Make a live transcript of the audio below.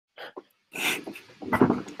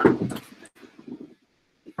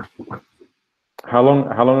How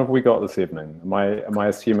long have we got this evening? Am I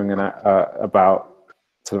assuming about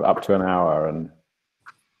sort of up to an hour? And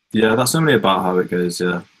yeah, that's normally about how it goes.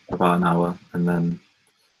 Yeah, about an hour, and then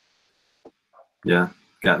yeah,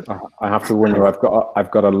 I have to warn you, I've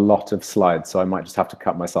got a lot of slides, so I might just have to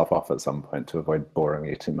cut myself off at some point to avoid boring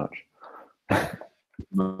you too much.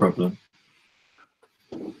 No problem.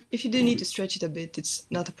 If you do need to stretch it a bit, it's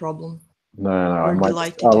not a problem. No, We're I might.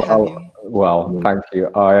 delighted to have you. Well, thank you.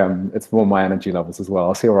 It's more my energy levels as well.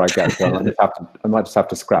 I'll see where I get to. I might just have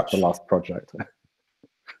to scrap the last project.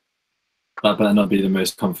 That better not be the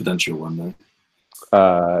most confidential one, though.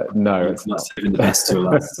 No, it's not not. saving the best till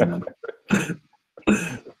last. Isn't it?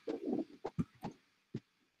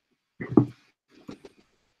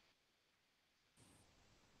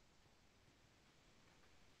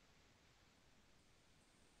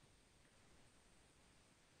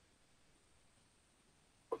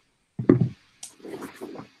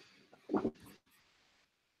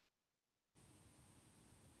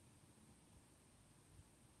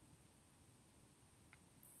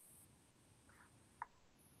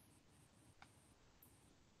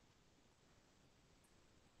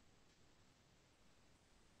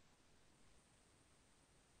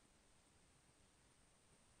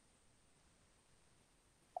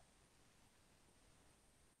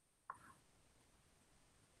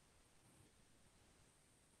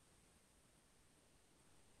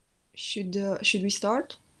 Should we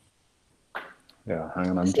start? Yeah,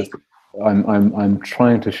 hang on. I'm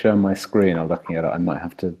trying to share my screen. I'm looking at it. I might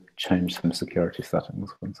have to change some security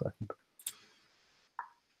settings. 1 second.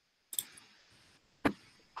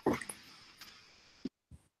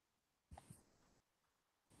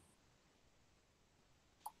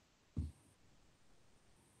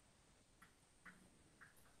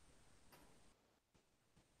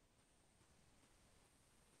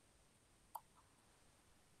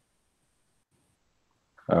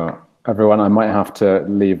 Everyone, I might have to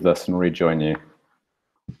leave this and rejoin you.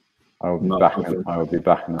 I will be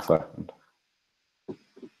back in a second.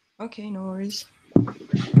 Okay, no worries.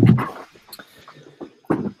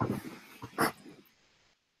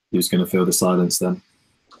 Who's going to fill the silence then?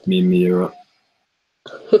 Me and Mia are up.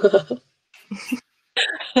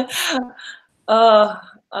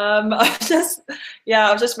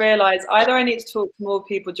 I've just realised either I need to talk to more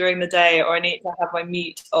people during the day or I need to have my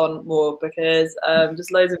mute on more because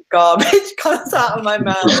just loads of garbage comes out of my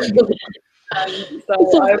mouth. It's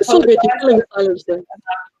all good, you're filling the silences.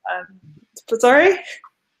 Sorry?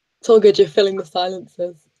 It's all good, you're filling the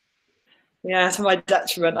silences. Yeah, to my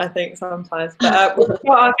detriment, I think, sometimes. But we've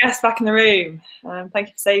got our guest back in the room. Thank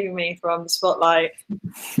you for saving me from the spotlight.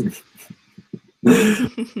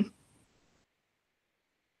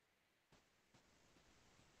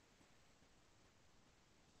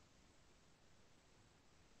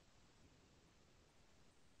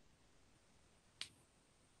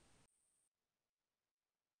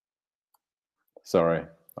 Sorry,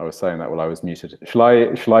 I was saying that while I was muted. Shall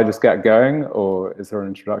I just get going, or is there an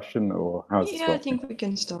introduction, or how's this working? I think we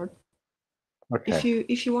can start. Okay.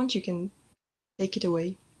 If you want, you can take it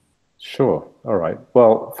away. Sure. All right.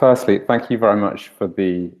 Well, firstly, thank you very much for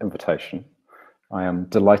the invitation. I am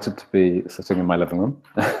delighted to be sitting in my living room,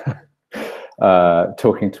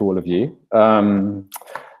 talking to all of you.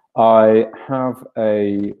 I have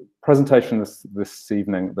a presentation this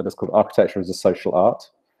evening that is called Architecture as a Social Art.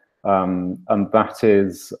 And that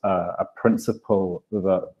is a principle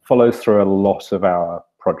that follows through a lot of our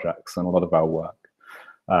projects and a lot of our work.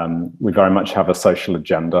 We very much have a social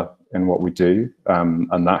agenda in what we do,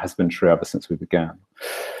 and that has been true ever since we began.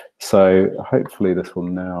 So hopefully this will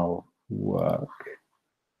now work.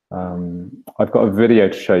 I've got a video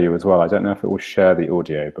to show you as well. I don't know if it will share the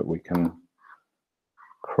audio, but we can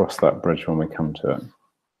cross that bridge when we come to it.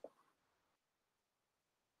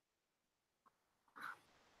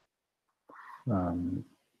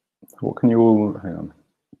 What can you all, hang on.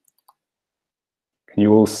 Can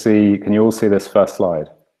you all see this first slide?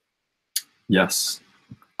 Yes.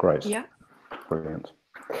 Great. Yeah. Brilliant.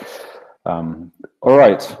 All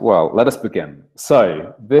right, well, let us begin.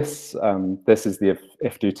 So this is the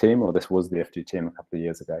IFDU team, or this was the IFDU team a couple of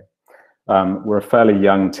years ago. We're a fairly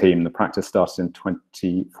young team. The practice started in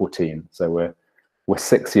 2014, so we're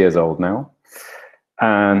 6 years old now.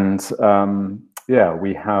 And yeah,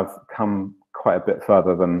 we have come quite a bit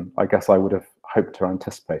further than I guess I would have hoped or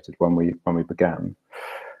anticipated when we began.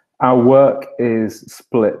 Our work is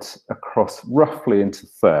split across roughly into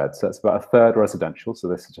thirds. So it's about a third residential. So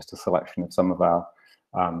this is just a selection of some of our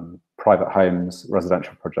private homes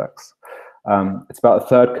residential projects. It's about a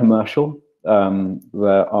third commercial.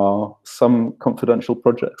 There are some confidential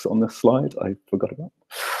projects on this slide I forgot about.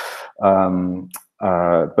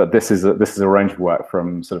 But this is a range of work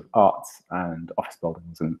from sort of arts and office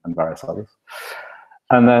buildings and various others.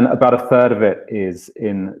 And then about a third of it is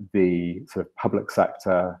in the sort of public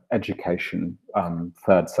sector, education,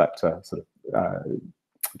 third sector, sort of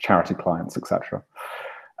charity clients, etc.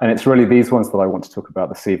 And it's really these ones that I want to talk about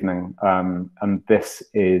this evening. And this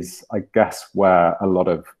is, I guess, where a lot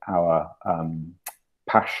of our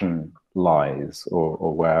passion lies,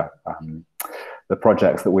 or where the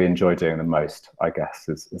projects that we enjoy doing the most, I guess,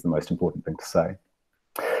 is the most important thing to say.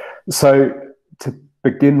 So to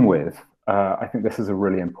begin with, I think this is a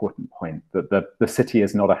really important point, that the city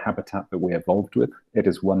is not a habitat that we evolved with. It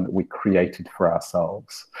is one that we created for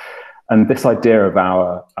ourselves. And this idea of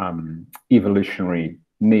our evolutionary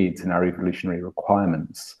needs and our evolutionary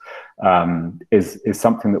requirements is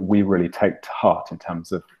something that we really take to heart in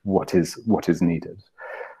terms of what is needed.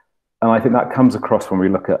 And I think that comes across when we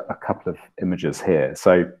look at a couple of images here.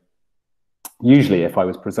 So usually if I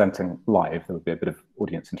was presenting live, there would be a bit of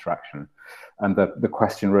audience interaction. And the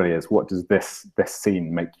question really is, what does this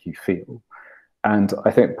scene make you feel? And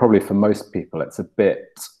I think probably for most people, it's a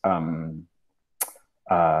bit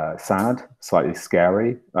sad, slightly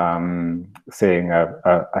scary. Seeing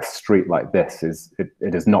a street like this it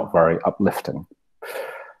is not very uplifting.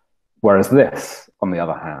 Whereas this, on the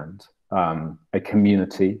other hand, a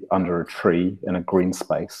community under a tree in a green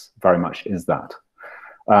space very much is that.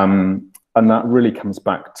 And that really comes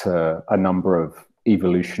back to a number of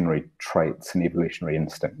evolutionary traits and evolutionary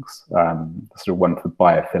instincts. Sort of one for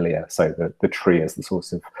biophilia, so the tree is the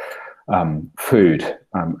source of food,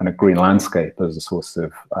 and a green landscape as a source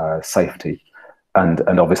of safety, and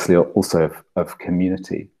obviously also of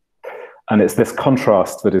community. And it's this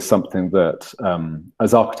contrast that is something that,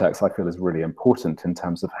 as architects, I feel is really important in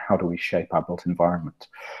terms of how do we shape our built environment,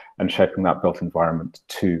 and shaping that built environment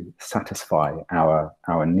to satisfy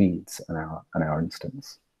our needs and our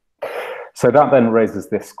instincts. So that then raises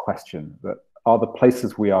this question, that are the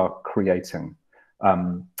places we are creating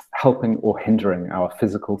helping or hindering our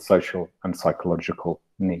physical, social, and psychological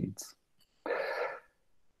needs?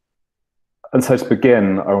 And so to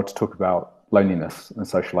begin, I want to talk about loneliness and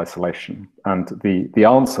social isolation. And the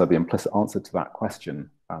answer, the implicit answer to that question,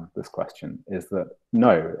 this question, is that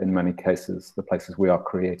no, in many cases, the places we are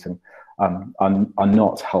creating are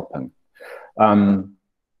not helping.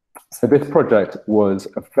 So this project was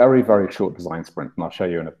a very, very short design sprint, and I'll show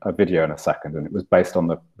you a video in a second, and it was based on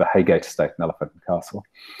the Haygate estate in Elephant and Castle,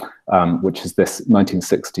 which is this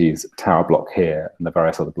 1960s tower block here and the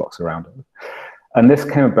various other blocks around it. And this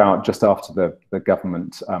came about just after the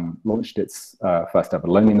government launched its first ever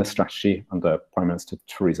loneliness strategy under Prime Minister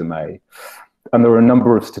Theresa May. And there are a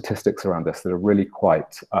number of statistics around this that are really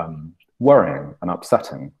quite worrying and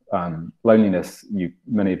upsetting. Loneliness,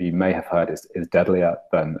 many of you may have heard, is deadlier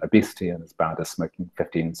than obesity and as bad as smoking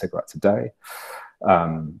 15 cigarettes a day.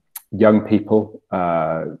 Young people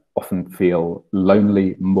often feel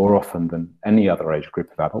lonely more often than any other age group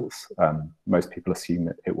of adults. Most people assume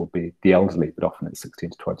that it will be the elderly, but often it's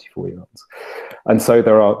 16 to 24-year-olds. And so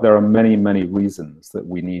there are many, many reasons that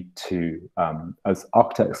we need to, as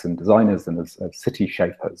architects and designers and as city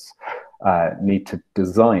shapers, need to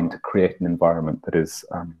design to create an environment that is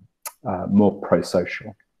more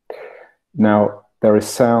pro-social. Now, there is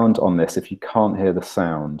sound on this. If you can't hear the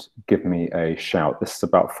sound, give me a shout. This is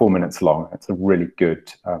about 4 minutes long. It's a really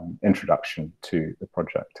good introduction to the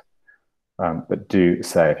project. But do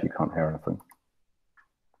say if you can't hear anything.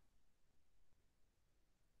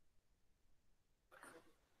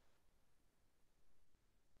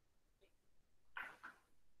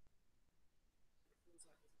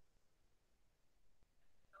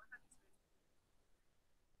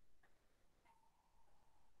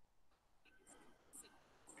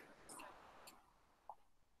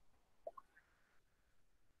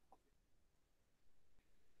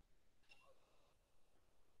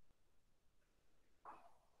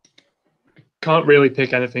 Can't really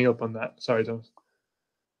pick anything up on that. Sorry, Thomas.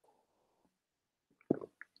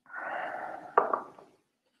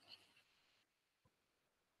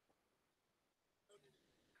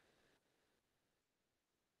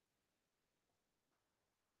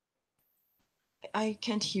 I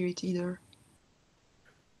can't hear it either.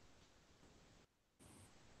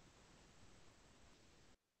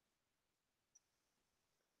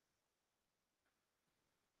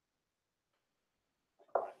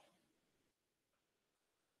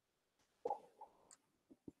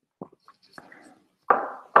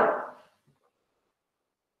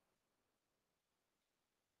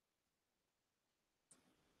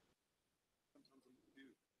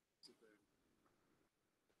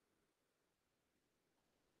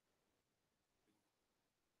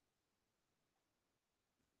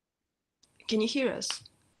 Can you hear us?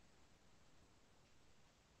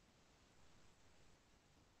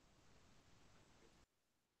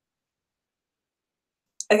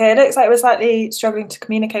 Okay, it looks like we're slightly struggling to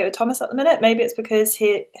communicate with Thomas at the minute. Maybe it's because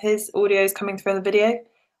his audio is coming through the video.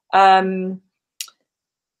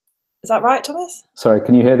 Is that right, Thomas? Sorry,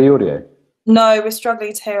 can you hear the audio? No, we're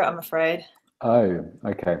struggling to hear it, I'm afraid. Oh,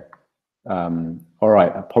 okay. All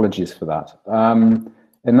right, apologies for that.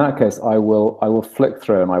 In that case, I will flick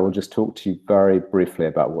through and I will just talk to you very briefly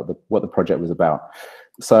about what the project was about.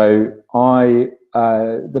 So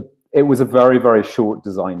it was a very, very short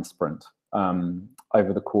design sprint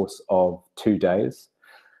over the course of 2 days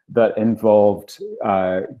that involved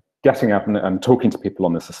getting up and talking to people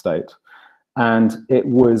on this estate. And it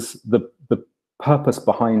was the purpose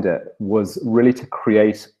behind it was really to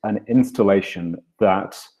create an installation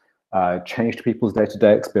that changed people's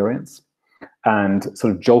day-to-day experience and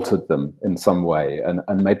sort of jolted them in some way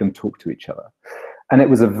and made them talk to each other. And it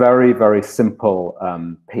was a very, very simple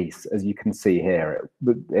piece, as you can see here.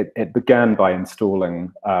 It began by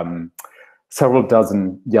installing several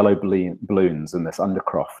dozen yellow balloons in this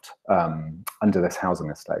undercroft under this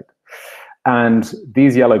housing estate. And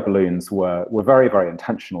these yellow balloons were very, very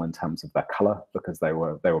intentional in terms of their color, because they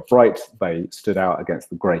were bright. They stood out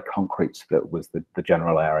against the gray concrete that was the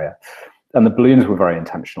general area. And the balloons were very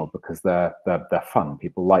intentional because they're fun.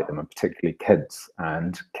 People like them, and particularly kids.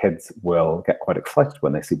 And kids will get quite excited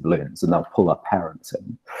when they see balloons, and they'll pull their parents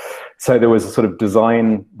in. So there was a sort of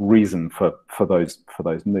design reason for those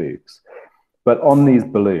moves. But on these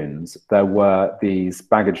balloons, there were these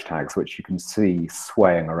baggage tags, which you can see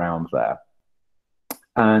swaying around there.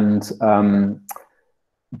 And let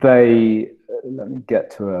me get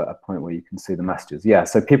to a point where you can see the messages. Yeah,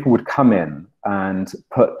 so people would come in and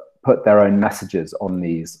put their own messages on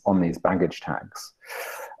these baggage tags.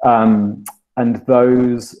 And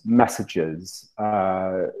those messages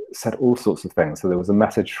said all sorts of things. So there was a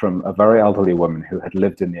message from a very elderly woman who had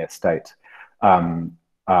lived in the estate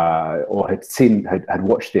or had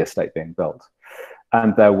watched the estate being built.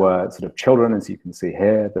 And there were sort of children, as you can see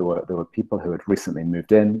here. There were people who had recently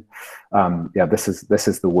moved in. Yeah, this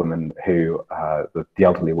is the woman who, the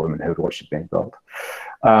elderly woman who had watched it being built.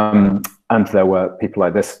 And there were people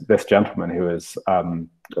like this gentleman who is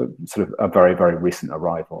sort of a very, very recent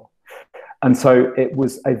arrival. And so it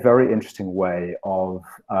was a very interesting way of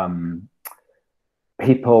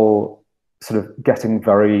people sort of getting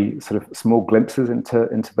very sort of small glimpses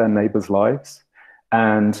into their neighbors' lives,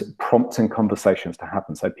 and prompting conversations to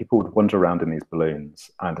happen. So people would wander around in these balloons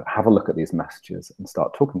and have a look at these messages and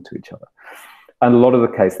start talking to each other. And a lot of the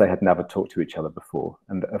case, they had never talked to each other before.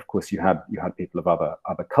 And of course, you had people of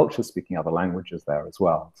other cultures speaking other languages there as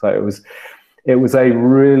well. So it was a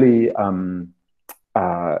really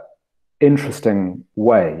interesting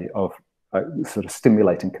way of sort of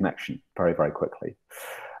stimulating connection very, very quickly.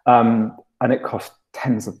 And it cost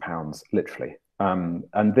tens of pounds, literally.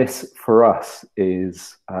 And this, for us,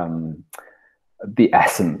 is the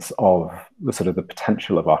essence of the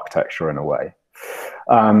potential of architecture in a way.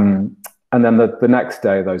 And then the next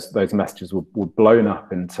day, those messages were blown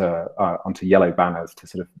up onto yellow banners to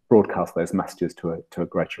sort of broadcast those messages to a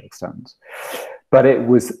greater extent. But it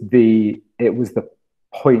was the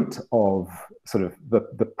point of sort of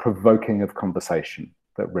the provoking of conversation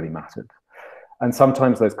that really mattered. And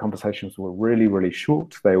sometimes those conversations were really, really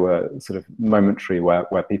short. They were sort of momentary,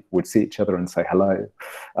 where people would see each other and say hello.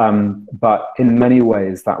 But in many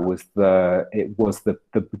ways, it was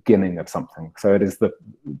the beginning of something. So it is the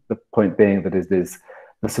point being that it is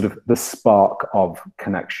the sort of the spark of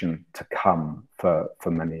connection to come for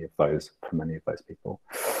many of those people.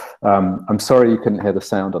 I'm sorry you couldn't hear the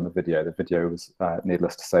sound on the video. The video was,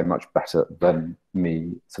 needless to say, much better than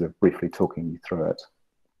me sort of briefly talking you through it.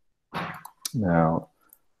 Now,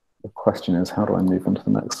 the question is, how do I move on to the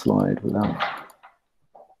next slide without...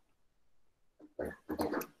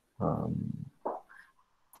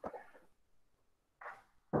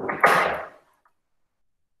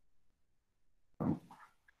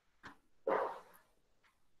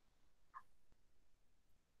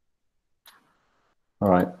 All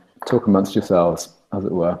right, talk amongst yourselves, as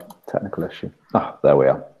it were, technical issue. Ah, there we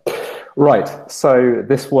are. Right, so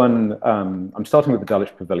this one, I'm starting with the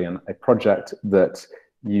Dulwich Pavilion, a project that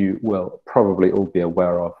you will probably all be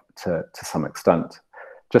aware of to some extent,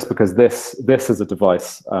 just because this is a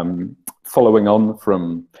device following on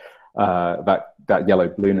from that yellow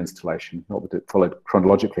balloon installation, not that it followed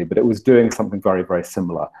chronologically, but it was doing something very, very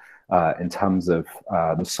similar in terms of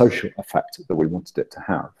the social effect that we wanted it to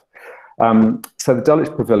have. So the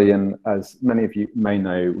Dulwich Pavilion, as many of you may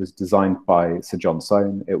know, was designed by Sir John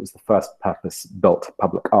Soane. It was the first purpose-built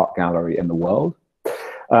public art gallery in the world.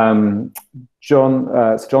 Sir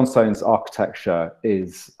John Soane's architecture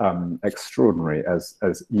is extraordinary,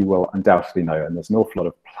 as you will undoubtedly know, and there's an awful lot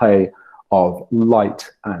of play of light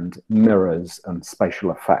and mirrors and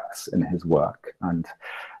spatial effects in his work. And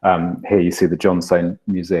here you see the John Soane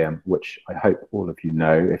Museum, which I hope all of you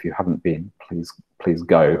know. If you haven't been, please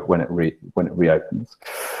go when it reopens.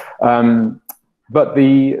 But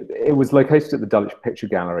it was located at the Dulwich Picture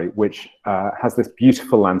Gallery, which has this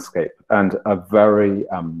beautiful landscape and a very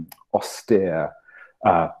austere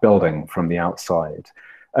building from the outside.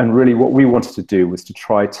 And really what we wanted to do was to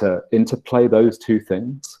try to interplay those two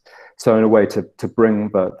things. So in a way to bring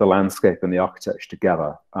the landscape and the architecture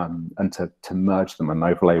together and to merge them and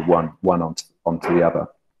overlay one onto the other.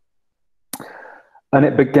 And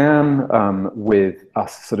it began with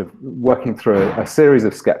us sort of working through a series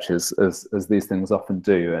of sketches, as these things often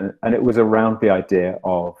do. And it was around the idea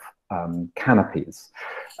of canopies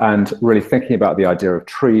and really thinking about the idea of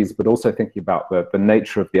trees, but also thinking about the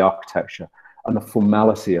nature of the architecture and the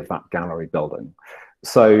formality of that gallery building.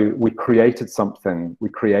 So we created something, we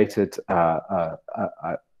created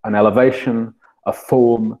an elevation, a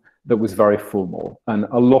form that was very formal. And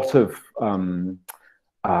a lot of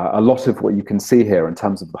what you can see here in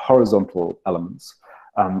terms of the horizontal elements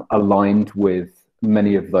aligned with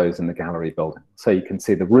many of those in the gallery building. So you can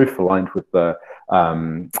see the roof aligned with the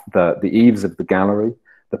eaves of the gallery,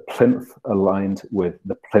 the plinth aligned with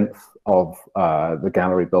the plinth of the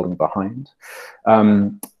gallery building behind.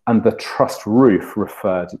 And the trussed roof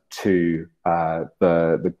referred to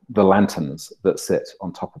the lanterns that sit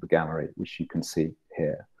on top of the gallery, which you can see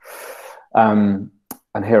here.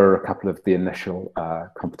 And here are a couple of the initial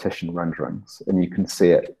competition renderings, and you can see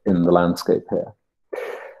it in the landscape here.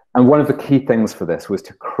 And one of the key things for this was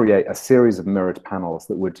to create a series of mirrored panels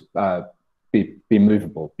that would be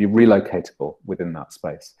movable, be relocatable within that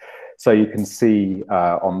space. So you can see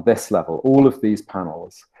on this level, all of these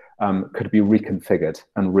panels could be reconfigured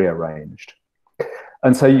and rearranged.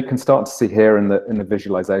 And so you can start to see here in the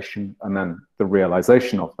visualization and then the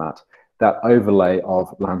realization of that overlay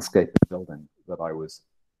of landscape and building that I was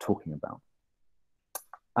talking about.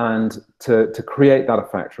 And to create that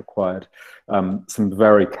effect required some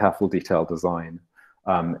very careful detailed design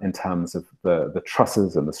in terms of the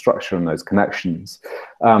trusses and the structure and those connections,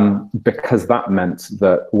 because that meant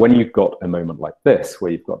that when you've got a moment like this,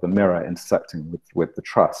 where you've got the mirror intersecting with the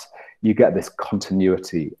truss, you get this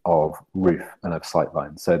continuity of roof and of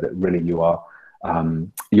sightline, so that really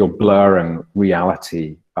you're blurring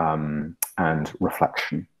reality and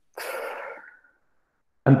reflection.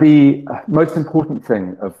 And the most important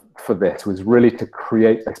thing for this was really to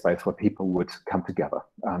create a space where people would come together,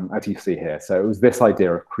 as you see here. So it was this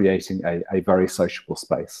idea of creating a very sociable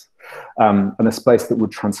space, and a space that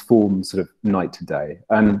would transform sort of night to day.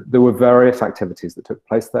 And there were various activities that took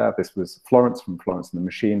place there. This was Florence from Florence and the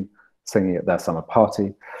Machine singing at their summer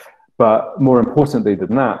party. But more importantly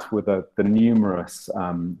than that were the numerous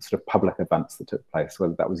sort of public events that took place,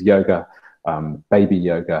 whether that was yoga, baby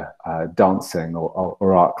yoga, dancing,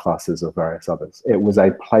 or art classes, or various others. It was a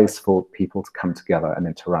place for people to come together and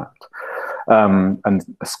interact, and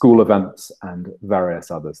school events and various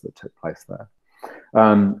others that took place there.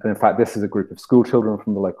 And in fact, this is a group of school children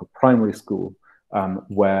from the local primary school,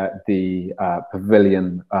 where the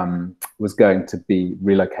pavilion was going to be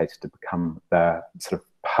relocated to become their sort of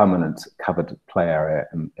permanent covered play area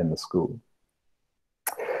in the school.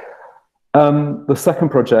 The second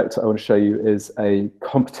project I want to show you is a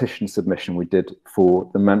competition submission we did for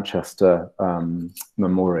the Manchester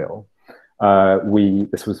Memorial.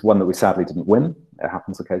 This was one that we sadly didn't win. It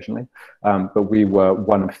happens occasionally, but we were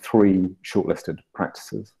one of 3 shortlisted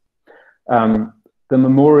practices. The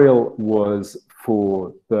memorial was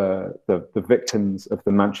for the victims of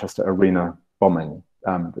the Manchester Arena bombing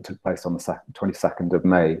that took place on the 22nd of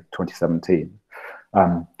May 2017.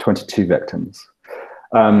 22 victims.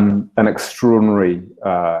 An extraordinary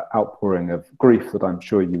outpouring of grief that I'm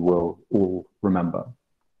sure you will all remember.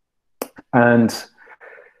 And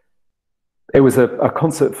it was a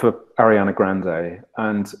concert for Ariana Grande,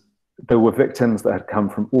 and there were victims that had come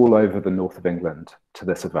from all over the north of England to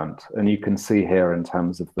this event. And you can see here in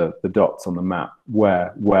terms of the dots on the map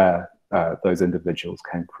where those individuals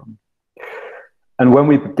came from. And when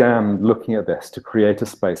we began looking at this to create a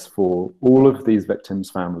space for all of these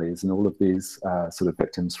victims' families and all of these sort of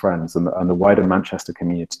victims' friends and the wider Manchester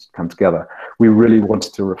community to come together, we really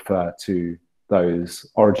wanted to refer to those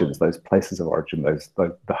origins, those places of origin,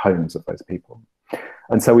 the homes of those people.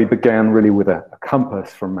 And so we began really with a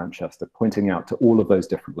compass from Manchester, pointing out to all of those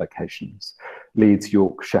different locations: Leeds,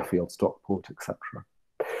 York, Sheffield, Stockport, etc.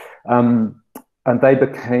 And they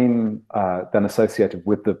became then associated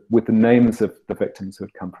with the names of the victims who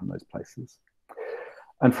had come from those places.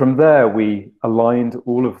 And from there, we aligned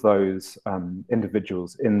all of those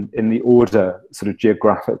individuals in the order, sort of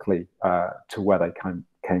geographically, to where they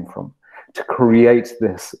came from, to create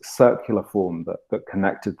this circular form that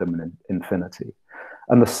connected them in infinity.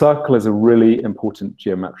 And the circle is a really important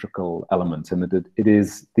geometrical element in that it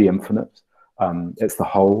is the infinite. It's the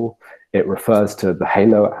whole. It refers to the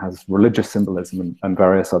halo. It has religious symbolism and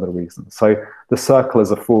various other reasons. So the circle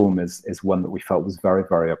as a form is one that we felt was very,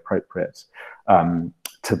 very appropriate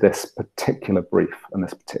to this particular brief and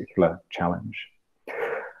this particular challenge.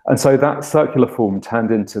 And so that circular form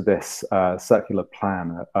turned into this circular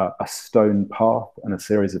plan, a stone path and a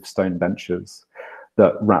series of stone benches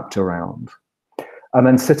that wrapped around. And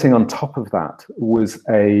then sitting on top of that was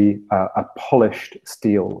a polished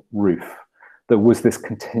steel roof that was this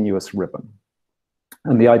continuous ribbon.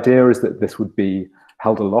 And the idea is that this would be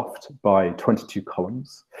held aloft by 22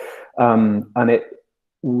 columns. And it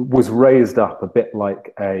was raised up a bit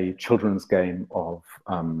like a children's game of,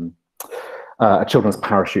 a children's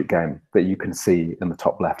parachute game that you can see in the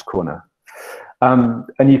top left corner.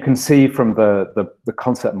 And you can see from the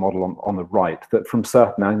concept model on the right that from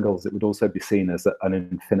certain angles it would also be seen as an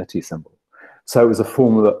infinity symbol. So it was a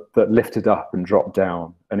form that lifted up and dropped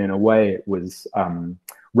down, and in a way it was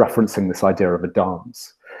referencing this idea of a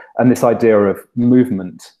dance. And this idea of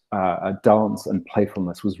movement, a dance and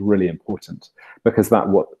playfulness was really important, because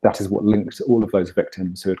that is what linked all of those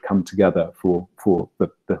victims who had come together for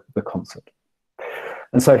the concert.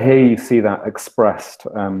 And so here you see that expressed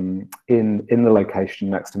in the location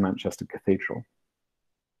next to Manchester Cathedral.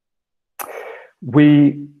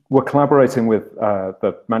 We were collaborating with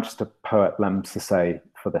the Manchester poet Lem Sissay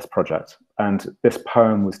for this project, and this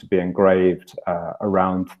poem was to be engraved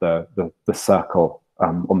around the circle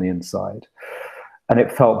on the inside. And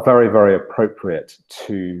it felt very, very appropriate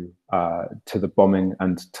to the bombing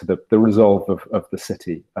and to the resolve of the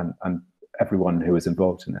city and everyone who was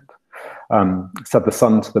involved in it. Said the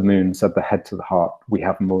sun to the moon, said the head to the heart, we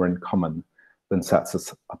have more in common than sets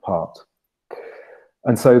us apart.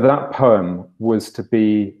 And so that poem was to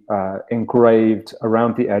be engraved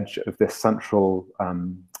around the edge of this central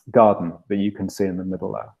garden that you can see in the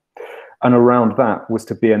middle there. And around that was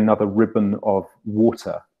to be another ribbon of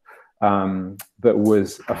water that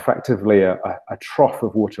was effectively a trough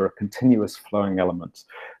of water, a continuous flowing element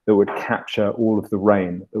that would capture all of the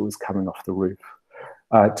rain that was coming off the roof,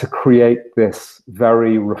 to create this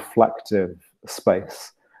very reflective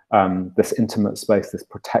space, this intimate space, this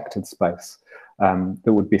protected space,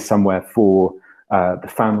 that would be somewhere for the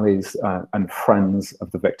families and friends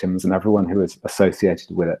of the victims and everyone who is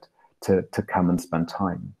associated with it to come and spend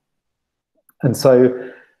time. And so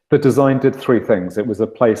the design did three things. It was a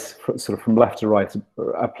place, sort of from left to right,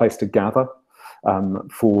 a place to gather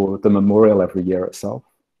for the memorial every year itself,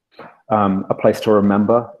 a place to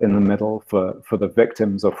remember in the middle for the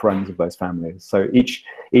victims or friends of those families. So each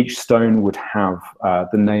stone would have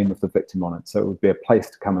the name of the victim on it. So it would be a place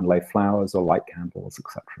to come and lay flowers or light candles,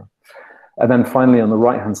 etc. And then finally, on the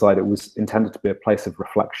right-hand side, it was intended to be a place of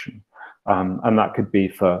reflection. And that could be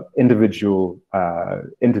for individuals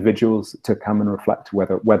to come and reflect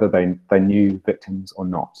whether they knew victims or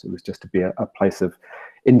not. It was just to be a place of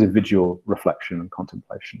individual reflection and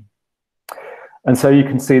contemplation. And so you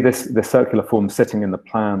can see this circular form sitting in the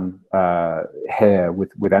plan here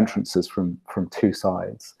with entrances from two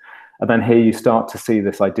sides. And then here you start to see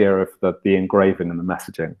this idea of the engraving and the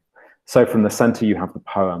messaging. So from the center, you have the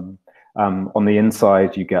poem. On the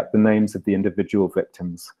inside, you get the names of the individual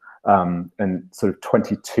victims and sort of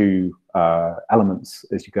 22 elements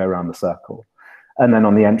as you go around the circle. And then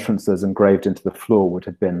on the entrances engraved into the floor would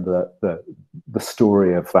have been the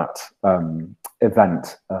story of that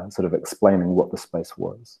event, sort of explaining what the space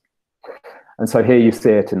was. And so here you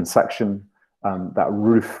see it in section, that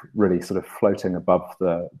roof really sort of floating above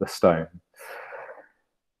the stone.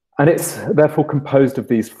 And it's therefore composed of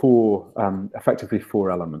these effectively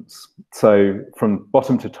four elements. So from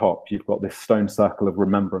bottom to top, you've got this stone circle of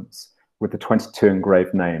remembrance with the 22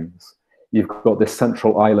 engraved names. You've got this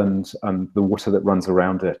central island and the water that runs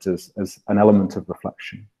around it as an element of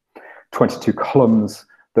reflection. 22 columns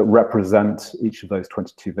that represent each of those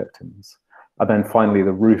 22 victims. And then finally,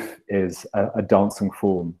 the roof is a dancing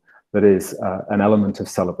form that is an element of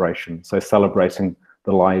celebration. So celebrating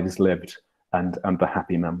the lives lived and the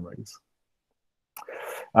happy memories.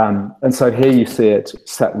 And so here you see it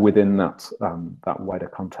set within that wider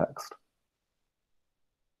context.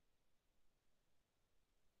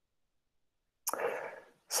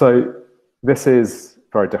 So this is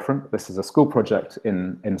very different. This is a school project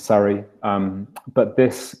in Surrey, but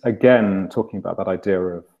this, again, talking about that idea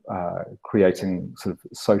of creating sort of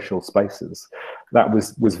social spaces, that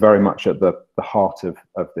was very much at the heart of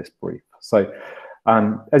this brief. So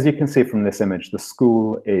as you can see from this image, the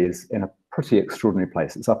school is in a pretty extraordinary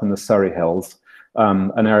place. It's up in the Surrey Hills,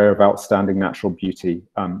 an area of outstanding natural beauty,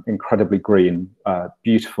 incredibly green,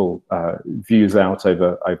 beautiful views out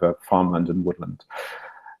over farmland and woodland.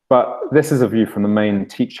 But this is a view from the main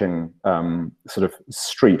teaching sort of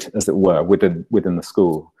street, as it were, within the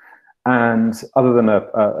school. And other than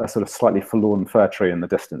a sort of slightly forlorn fir tree in the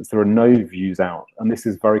distance, there are no views out. And this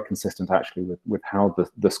is very consistent, actually, with how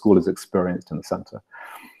the school is experienced in the centre.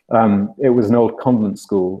 It was an old convent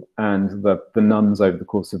school, and the nuns over the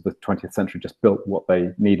course of the 20th century just built what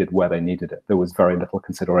they needed where they needed it. There was very little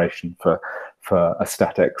consideration for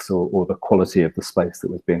aesthetics or the quality of the space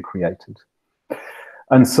that was being created.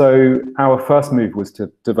 And so our first move was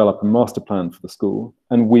to develop a master plan for the school.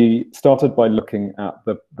 And we started by looking at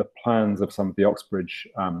the plans of some of the Oxbridge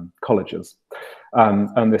colleges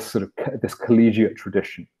and this sort of this collegiate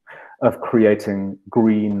tradition of creating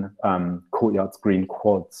green courtyards, green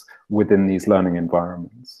quads within these learning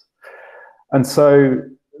environments. And so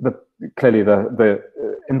clearly the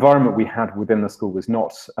environment we had within the school was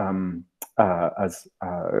not as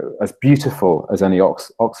beautiful as any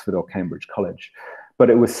Oxford or Cambridge college, but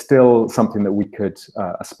it was still something that we could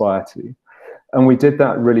aspire to. And we did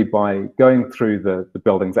that really by going through the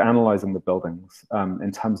buildings, analysing the buildings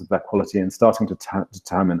in terms of their quality and starting to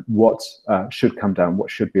determine what should come down, what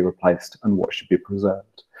should be replaced, and what should be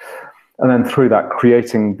preserved. And then through that,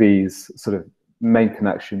 creating these sort of main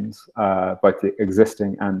connections, both the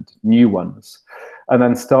existing and new ones, and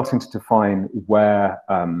then starting to define where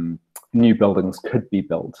new buildings could be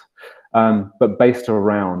built, but based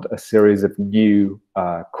around a series of new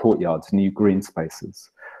courtyards, new green spaces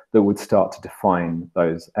that would start to define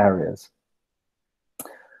those areas.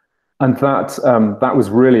 And that was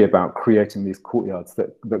really about creating these courtyards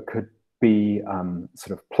that could be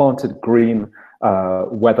sort of planted green,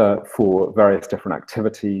 whether for various different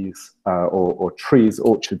activities or trees,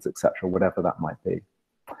 orchards, etc., whatever that might be.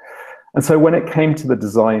 And so when it came to the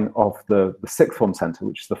design of the sixth form centre,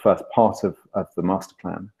 which is the first part of the master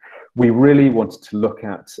plan, we really wanted to look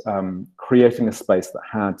at creating a space that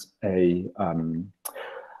had a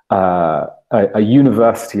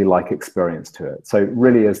university-like experience to it. So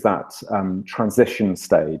really is that transition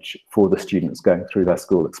stage for the students going through their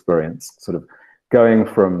school experience, sort of going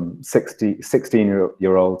from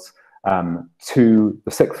 16-year-olds to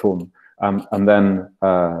the sixth form, and then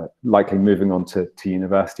likely moving on to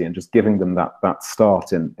university, and just giving them that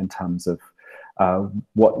start in terms of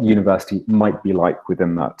what university might be like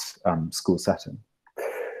within that school setting.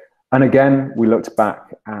 And again, we looked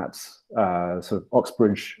back at sort of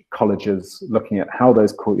Oxbridge colleges, looking at how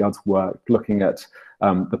those courtyards work, looking at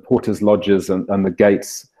the porters' lodges and the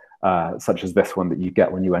gates, such as this one that you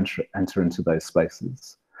get when you enter into those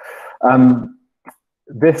spaces.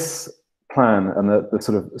 This plan and the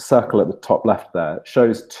sort of circle at the top left there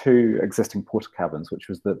shows two existing porter cabins, which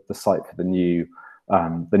was the site for the new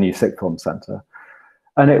sixth form centre.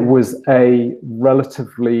 And it was a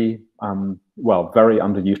relatively, well, very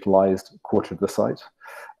underutilized quarter of the site.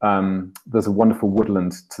 There's a wonderful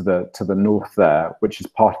woodland to the north there, which is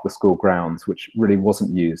part of the school grounds, which really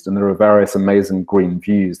wasn't used. And there are various amazing green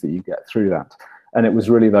views that you get through that. And it was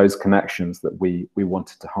really those connections that we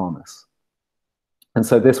wanted to harness. And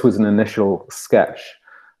so this was an initial sketch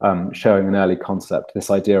showing an early concept,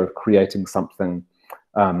 this idea of creating something,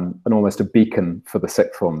 and almost a beacon for the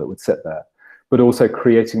sixth form that would sit there, but also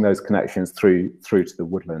creating those connections through to the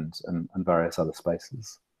woodland and various other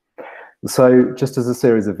spaces. So just as a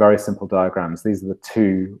series of very simple diagrams, these are the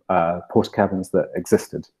two porter cabins that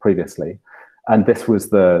existed previously. And this was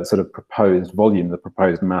the sort of proposed volume, the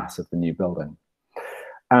proposed mass of the new building.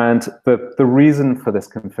 And the reason for this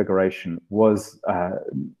configuration was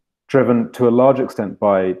driven to a large extent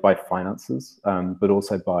by finances, but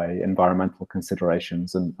also by environmental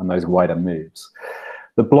considerations and those wider moves.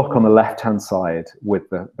 The block on the left-hand side with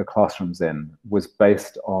the classrooms in was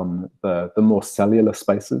based on the more cellular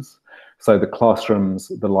spaces. So the classrooms,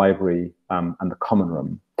 the library, and the common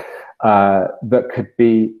room that could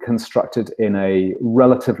be constructed in a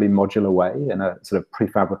relatively modular way, in a sort of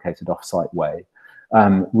prefabricated off-site way,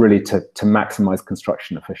 really to maximize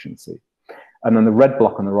construction efficiency. And then the red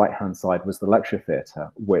block on the right-hand side was the lecture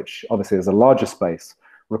theatre, which obviously is a larger space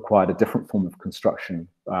required a different form of construction.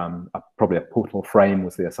 Probably a portal frame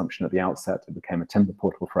was the assumption at the outset. It became a timber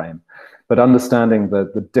portal frame. But understanding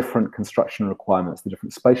the different construction requirements, the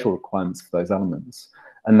different spatial requirements for those elements,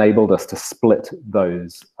 enabled us to split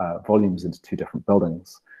those volumes into two different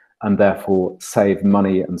buildings, and therefore save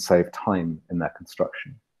money and save time in their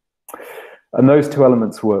construction. And those two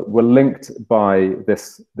elements were linked by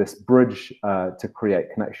this bridge to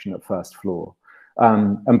create connection at first floor.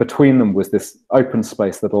 And between them was this open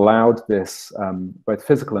space that allowed this both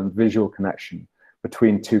physical and visual connection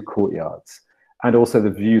between two courtyards, and also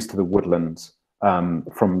the views to the woodland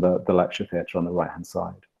from the lecture theatre on the right-hand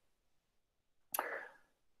side.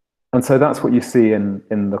 And so that's what you see in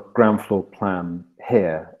the ground floor plan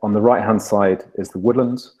here. On the right-hand side is the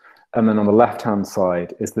woodland, and then on the left-hand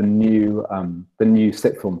side is the new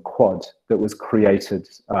sixth form quad that was created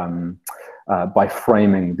by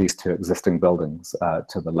framing these two existing buildings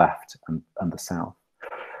to the left and the south.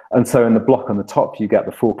 And so in the block on the top, you get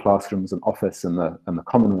the 4 classrooms and office and the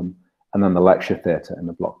common room, and then the lecture theatre in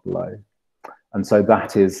the block below. And so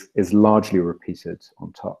that is largely repeated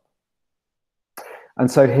on top. And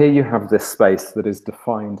so here you have this space that is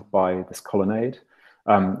defined by this colonnade,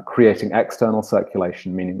 creating external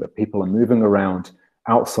circulation, meaning that people are moving around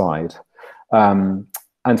outside. And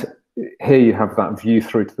here you have that view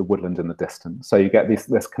through to the woodland in the distance. So you get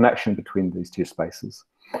this connection between these two spaces.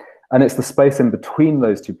 And it's the space in between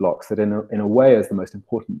those two blocks that in a way is the most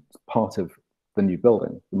important part of the new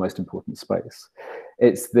building, the most important space.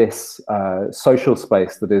 It's this social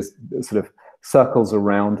space that is sort of circles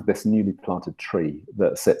around this newly planted tree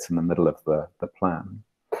that sits in the middle of the plan.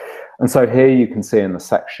 And so here you can see in the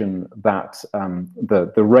section that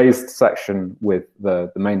the raised section with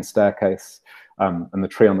the main staircase and the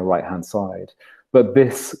tree on the right-hand side, but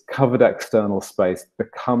this covered external space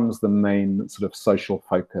becomes the main sort of social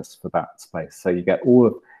focus for that space. So you get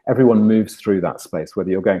everyone moves through that space, whether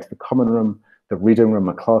you're going to the common room, the reading room,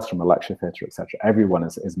 a classroom, a lecture theatre, etc. Everyone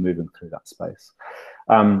is moving through that space.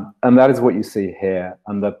 And that is what you see here.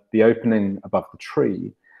 And the opening above the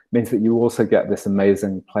tree means that you also get this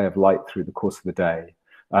amazing play of light through the course of the day,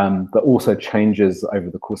 that also changes over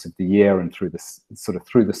the course of the year and through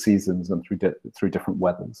the seasons and through different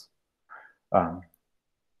weathers. And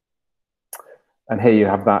here you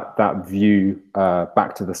have that view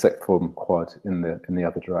back to the sixth form quad in the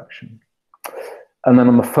other direction. And then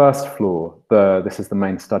on the first floor, this is the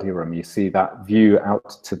main study room. You see that view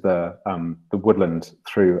out to the woodland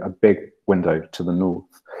through a big window to the north.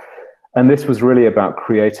 And this was really about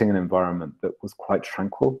creating an environment that was quite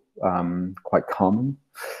tranquil, quite calm,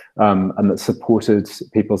 and that supported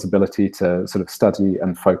people's ability to sort of study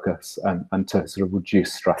and focus and to sort of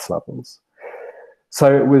reduce stress levels.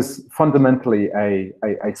 So it was fundamentally a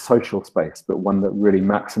social space, but one that really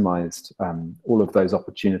maximized all of those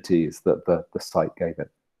opportunities that the site gave it.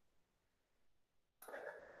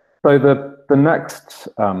 So the next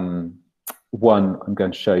one I'm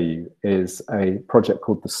going to show you is a project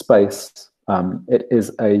called The Space. It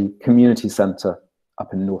is a community centre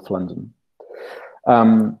up in North London.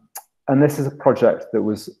 And this is a project that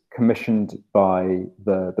was commissioned by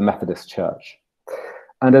the Methodist Church.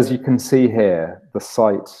 And as you can see here, the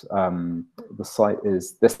site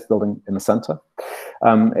is this building in the centre.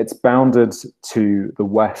 It's bounded to the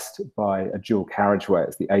west by a dual carriageway.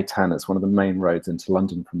 It's the A10. It's one of the main roads into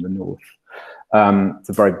London from the north. It's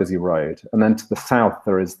a very busy road. And then to the south,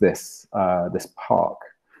 there is this park,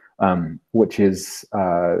 which is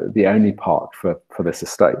the only park for this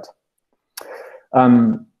estate.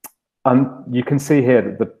 And you can see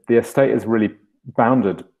here that the estate is really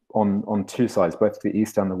bounded on two sides, both to the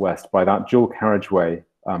east and the west, by that dual carriageway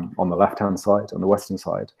on the left-hand side, on the western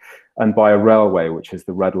side, and by a railway, which is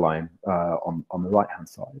the red line on the right-hand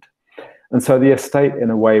side. And so the estate, in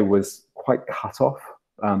a way, was quite cut off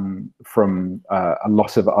from a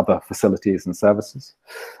lot of other facilities and services.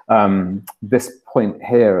 This point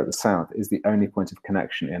here at the south is the only point of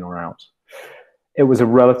connection in or out. It was a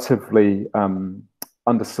relatively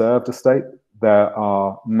underserved estate. There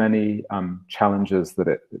are many challenges that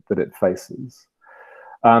it faces.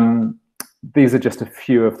 These are just a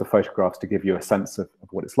few of the photographs to give you a sense of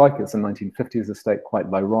what it's like. It's a 1950s estate,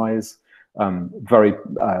 quite low rise, very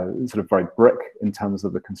brick in terms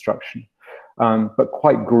of the construction, but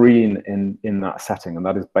quite green in that setting, and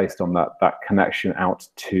that is based on that connection out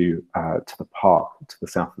to the park to the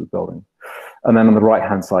south of the building. And then on the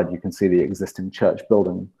right-hand side, you can see the existing church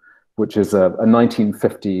building, which is a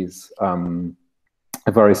 1950s,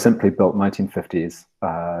 a very simply built 1950s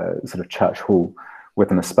sort of church hall with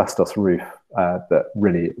an asbestos roof that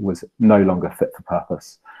really was no longer fit for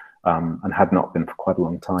purpose and had not been for quite a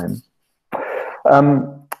long time.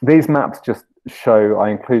 these maps just show, I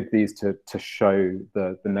include these to show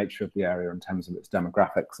the nature of the area in terms of its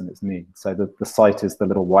demographics and its needs. So the site is the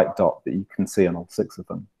little white dot that you can see on all 6 of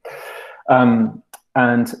them.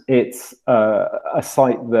 And it's a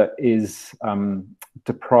site that is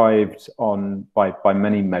deprived by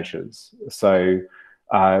many measures. So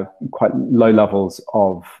quite low levels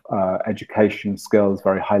of education skills,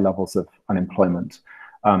 very high levels of unemployment,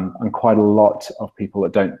 and quite a lot of people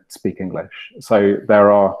that don't speak English. So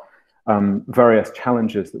there are various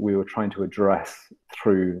challenges that we were trying to address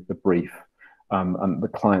through the brief, and the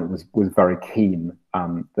client was very keen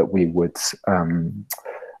that we would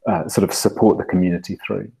sort of support the community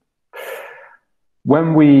through.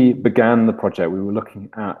 When we began the project, we were looking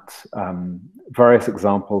at various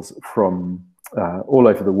examples from all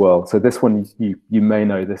over the world. So this one, you may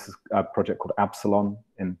know, this is a project called Absalon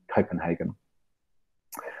in Copenhagen.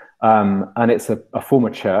 And it's a former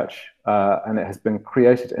church, and it has been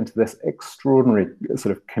created into this extraordinary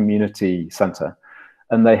sort of community center.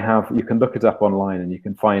 And they have, you can look it up online and you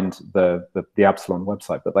can find the Absalon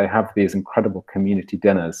website, but they have these incredible community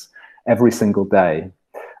dinners every single day.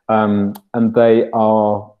 And they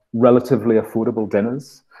are relatively affordable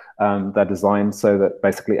dinners. They're designed so that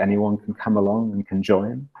basically anyone can come along and can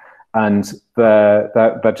join. And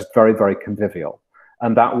they're just very, very convivial.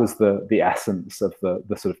 And that was the essence of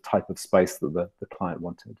the sort of type of space that the client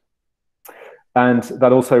wanted. And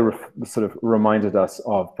that also sort of reminded us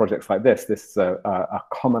of projects like this. This is a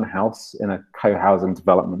common house in a co-housing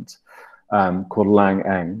development called Lang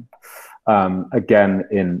Eng, again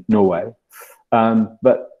in Norway.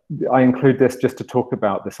 But I include this just to talk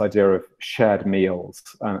about this idea of shared meals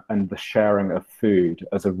and the sharing of food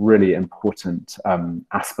as a really important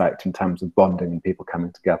aspect in terms of bonding and people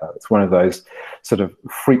coming together. It's one of those sort of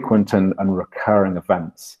frequent and recurring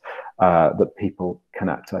events that people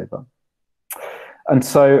connect over. And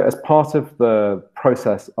so as part of the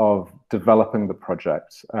process of developing the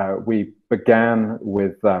project, we began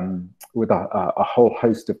with a whole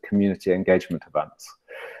host of community engagement events.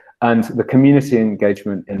 And the community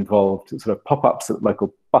engagement involved sort of pop-ups at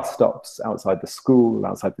local bus stops, outside the school,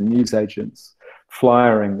 outside the newsagents,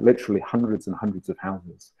 flyering literally hundreds and hundreds of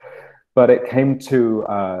houses. But it came to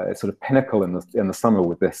a sort of pinnacle in the summer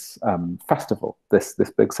with this festival, this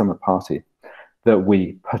big summer party that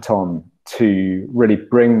we put on to really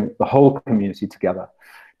bring the whole community together,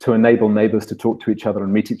 to enable neighbors to talk to each other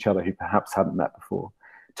and meet each other who perhaps hadn't met before,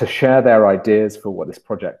 to share their ideas for what this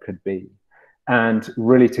project could be, and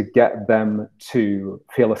really to get them to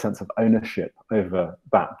feel a sense of ownership over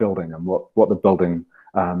that building and what the building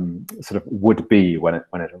sort of would be when it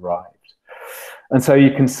arrived. And so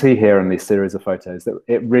you can see here in these series of photos that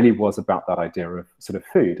it really was about that idea of sort of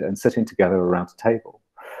food and sitting together around a table.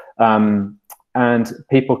 And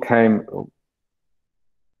people came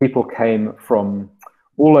from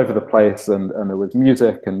all over the place, and there was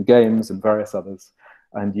music and games and various others.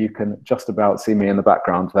 And you can just about see me in the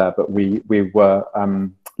background there, but we were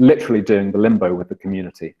literally doing the limbo with the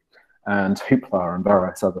community and hoopla and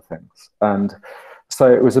various other things. And so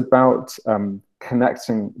it was about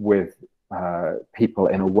connecting with people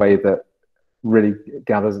in a way that really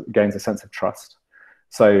gains a sense of trust.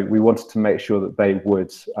 So we wanted to make sure that they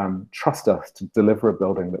would trust us to deliver a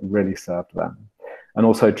building that really served them, and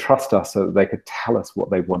also trust us so that they could tell us what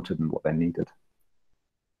they wanted and what they needed.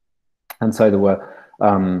 And so there were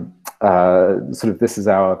this is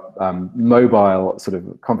our mobile sort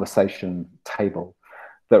of conversation table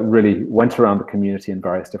that really went around the community in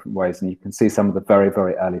various different ways. And you can see some of the very,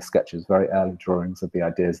 very early sketches, very early drawings of the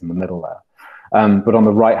ideas in the middle there. But on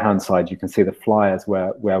the right-hand side, you can see the flyers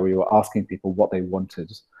where we were asking people what they wanted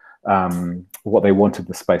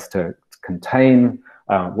the space to contain,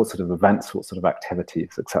 what sort of events, what sort of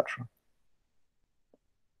activities, etc.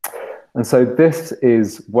 And so this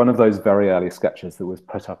is one of those very early sketches that was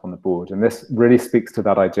put up on the board. And this really speaks to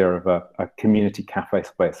that idea of a community cafe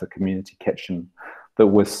space, a community kitchen that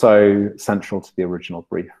was so central to the original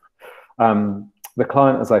brief. The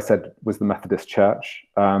client, as I said, was the Methodist Church.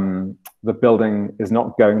 The building is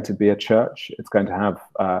not going to be a church. It's going to have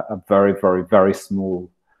a very, very, very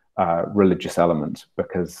small religious element,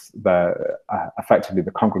 because effectively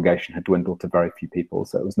the congregation had dwindled to very few people,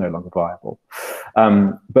 so it was no longer viable.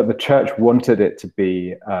 But the church wanted it to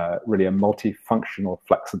be really a multifunctional,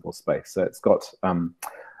 flexible space. So it's got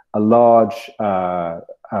a large,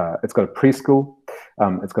 it's got a preschool,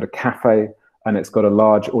 it's got a cafe, and it's got a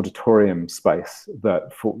large auditorium space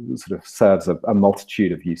that sort of serves a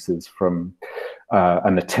multitude of uses, from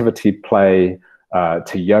a nativity play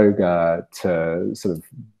to yoga to sort of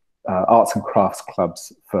arts and crafts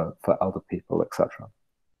clubs for elder people, etc.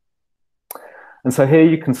 And so here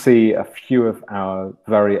you can see a few of our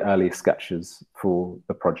very early sketches for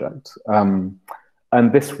the project.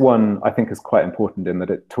 And this one, I think, is quite important in that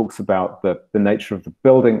it talks about the nature of the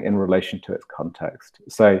building in relation to its context.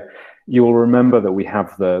 So you will remember that we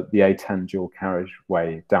have the A10 dual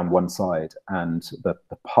carriageway down one side and the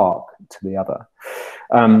park to the other.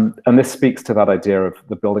 And this speaks to that idea of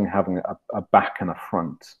the building having a back and a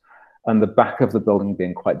front, and the back of the building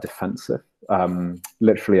being quite defensive,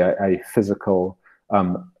 literally a physical,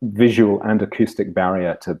 visual and acoustic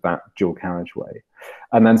barrier to that dual carriageway.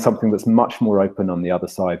 And then something that's much more open on the other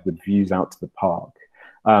side with views out to the park,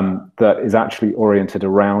 that is actually oriented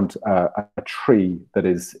around a tree that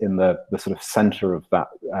is in the sort of center of that,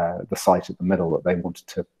 the site at the middle that they wanted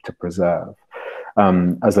to preserve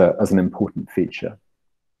as an important feature.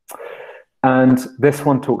 And this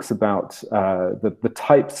one talks about the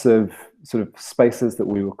types of sort of spaces that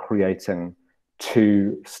we were creating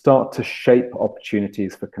to start to shape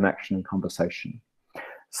opportunities for connection and conversation.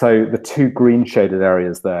 So the two green shaded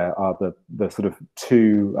areas there are the sort of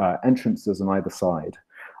two entrances on either side.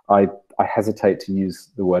 I hesitate to use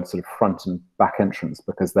the word sort of front and back entrance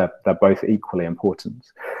because they're both equally important.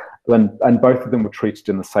 And both of them were treated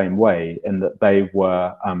in the same way, in that they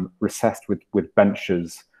were recessed with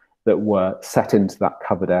benches that were set into that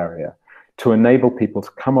covered area to enable people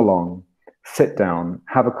to come along, sit down,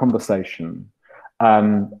 have a conversation,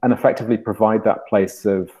 and effectively provide that place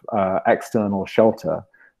of external shelter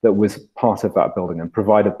that was part of that building, and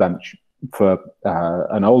provide a bench for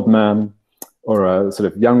an old man or a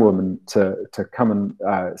sort of young woman to come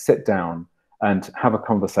and sit down and have a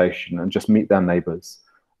conversation and just meet their neighbors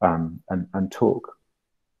and talk.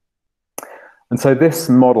 And so this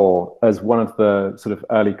model, as one of the sort of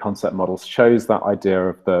early concept models, shows that idea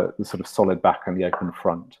of the sort of solid back and the open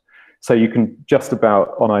front. So you can just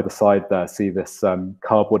about on either side there see this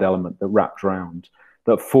cardboard element that wrapped around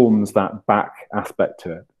that forms that back aspect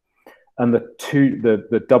to it. And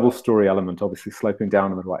the double story element, obviously sloping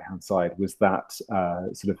down on the right-hand side, was that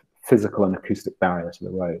sort of physical and acoustic barrier to the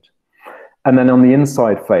road. And then on the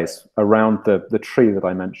inside face, around the tree that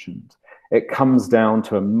I mentioned, it comes down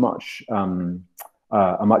to a much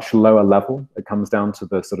lower level. It comes down to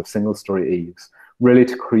the sort of single-story eaves, really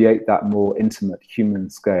to create that more intimate,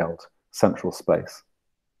 human-scaled central space.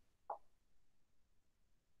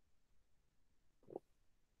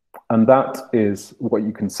 And that is what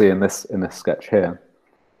you can see in this sketch here.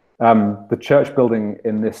 The church building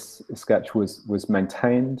in this sketch was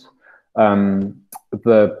maintained.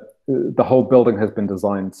 The whole building has been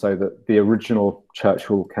designed so that the original church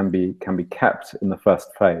hall can be kept in the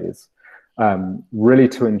first phase, really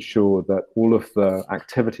to ensure that all of the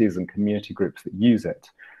activities and community groups that use it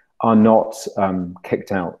are not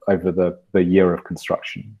kicked out over the year of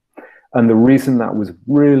construction. And the reason that was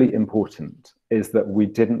really important is that we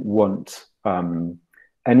didn't want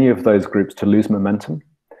any of those groups to lose momentum.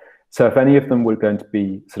 So if any of them were going to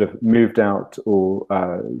be sort of moved out or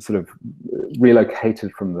sort of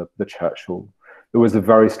relocated from the church hall, there was a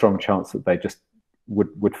very strong chance that they just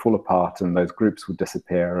would fall apart and those groups would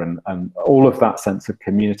disappear, and all of that sense of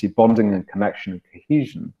community bonding and connection and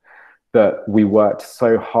cohesion that we worked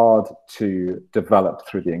so hard to develop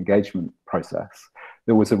through the engagement process,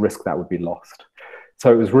 there was a risk that would be lost.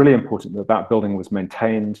 So it was really important that that building was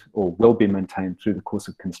maintained, or will be maintained, through the course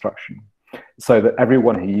of construction, so that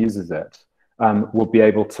everyone who uses it will be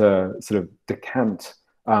able to sort of decant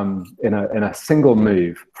in a single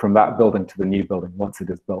move from that building to the new building once it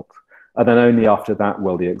is built. And then only after that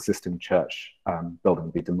will the existing church building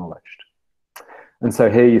be demolished. And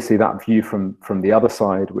so here you see that view from the other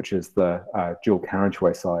side, which is the dual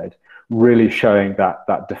carriageway side, really showing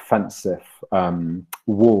that defensive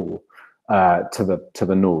wall to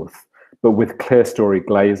the north, but with clerestory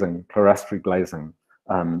glazing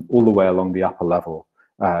all the way along the upper level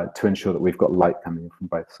to ensure that we've got light coming in from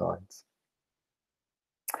both sides.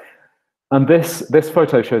 And this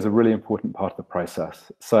photo shows a really important part of the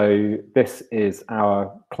process. So this is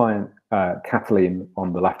our client, Kathleen,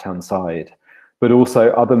 on the left-hand side, but also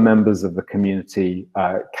other members of the community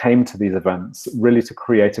came to these events really to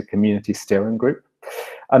create a community steering group.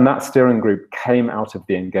 And that steering group came out of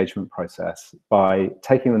the engagement process by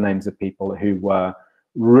taking the names of people who were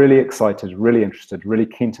really excited, really interested, really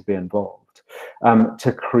keen to be involved,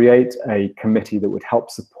 to create a committee that would help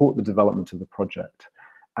support the development of the project.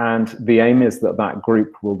 And the aim is that that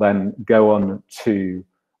group will then go on to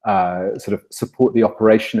sort of support the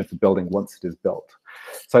operation of the building once it is built.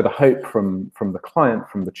 So the hope from the client,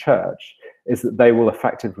 from the church, is that they will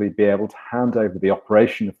effectively be able to hand over the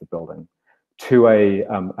operation of the building to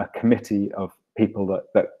a committee of people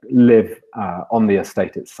that live on the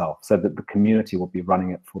estate itself, so that the community will be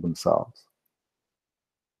running it for themselves.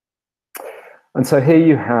 And so here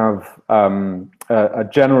you have a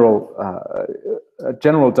general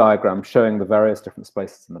diagram showing the various different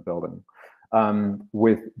spaces in the building,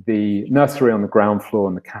 with the nursery on the ground floor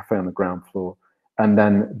and the cafe on the ground floor, and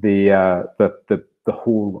then the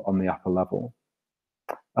hall on the upper level.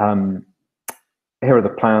 Here are the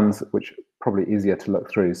plans, which are probably easier to look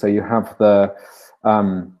through. So you have the,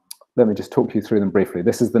 let me just talk you through them briefly.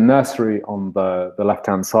 This is the nursery on the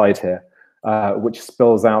left-hand side here, which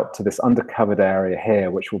spills out to this undercovered area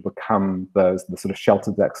here, which will become the sort of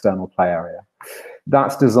sheltered external play area.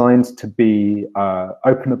 That's designed to be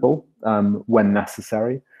openable when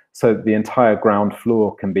necessary, so that the entire ground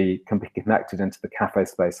floor can be connected into the cafe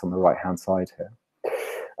space on the right-hand side here.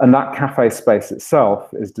 And that cafe space itself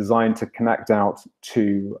is designed to connect out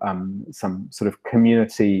to some sort of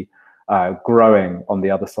community growing on the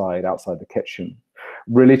other side, outside the kitchen,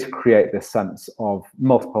 really to create this sense of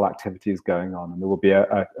multiple activities going on. And there will be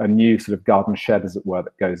a new sort of garden shed, as it were,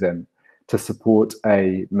 that goes in to support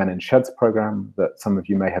a Men in Sheds program that some of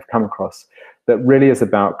you may have come across, that really is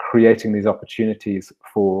about creating these opportunities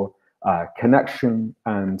for connection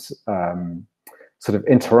and sort of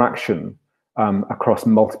interaction across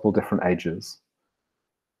multiple different ages.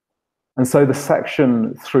 And so the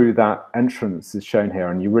section through that entrance is shown here,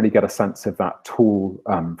 and you really get a sense of that tall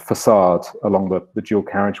facade along the dual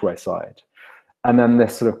carriageway side. And then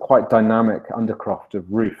this sort of quite dynamic undercroft of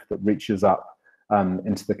roof that reaches up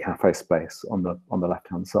into the cafe space on the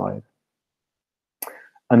left-hand side.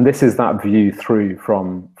 And this is that view through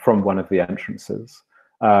from one of the entrances.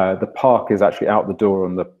 The park is actually out the door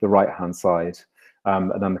on the right-hand side,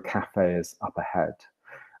 and then the cafe is up ahead.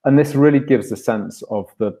 And this really gives a sense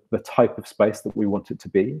of the type of space that we want it to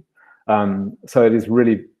be. So it is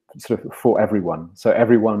really sort of for everyone. So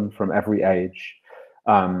everyone from every age,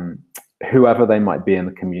 whoever they might be in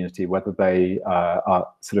the community, whether they are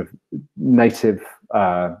sort of native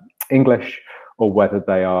English or whether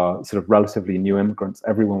they are sort of relatively new immigrants,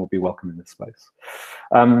 everyone will be welcome in this space.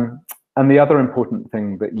 And the other important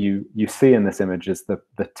thing that you see in this image is the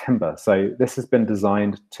timber. So this has been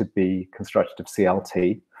designed to be constructed of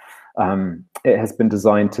CLT. It has been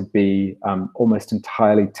designed to be almost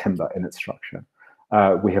entirely timber in its structure.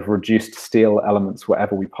 We have reduced steel elements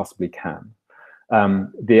wherever we possibly can.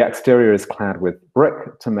 The exterior is clad with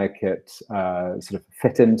brick to make it sort of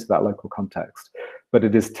fit into that local context, but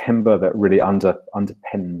it is timber that really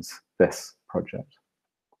underpins this project.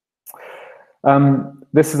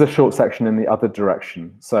 This is a short section in the other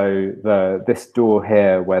direction. So this door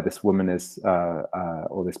here, where this woman is,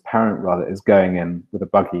 or this parent rather, is going in with a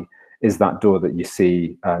buggy, is that door that you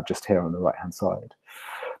see just here on the right-hand side.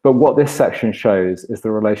 But what this section shows is the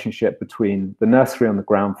relationship between the nursery on the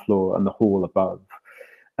ground floor and the hall above.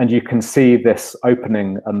 And you can see this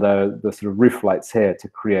opening and the sort of roof lights here to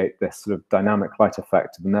create this sort of dynamic light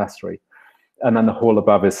effect to the nursery. And then the hall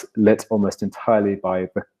above is lit almost entirely by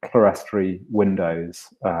the clerestory windows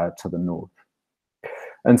to the north.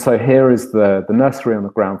 And so here is the nursery on the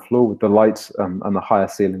ground floor with the light and the higher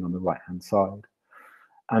ceiling on the right-hand side.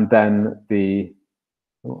 And then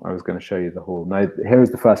I was going to show you the hall. No, here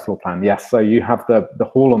is the first floor plan. Yes, so you have the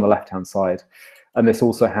hall on the left-hand side, and this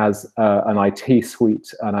also has an IT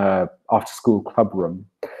suite and a after-school club room,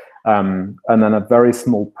 and then a very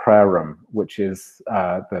small prayer room, which is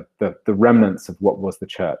the remnants of what was the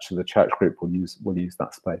church. So the church group will use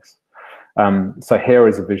that space. So here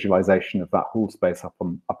is a visualization of that hall space up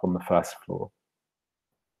on the first floor.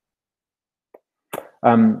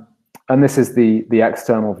 And this is the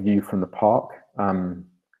external view from the park.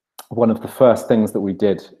 One of the first things that we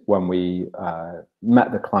did when we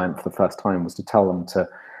met the client for the first time was to tell them to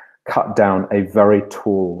cut down a very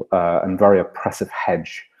tall and very oppressive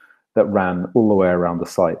hedge that ran all the way around the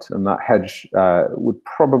site. And that hedge would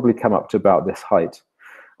probably come up to about this height.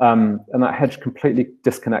 And that hedge completely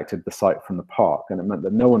disconnected the site from the park. And it meant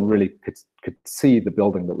that no one really could see the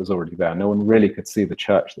building that was already there. No one really could see the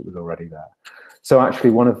church that was already there. So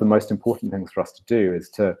actually, one of the most important things for us to do is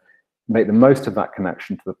to make the most of that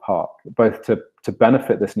connection to the park, both to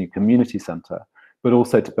benefit this new community centre, but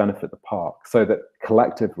also to benefit the park, so that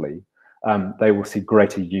collectively they will see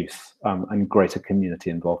greater use and greater community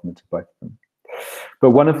involvement of both of them. But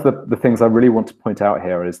one of the things I really want to point out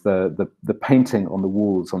here is the painting on the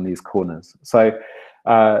walls on these corners. So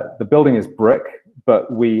the building is brick,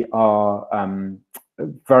 but we are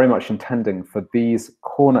very much intending for these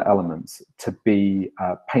corner elements to be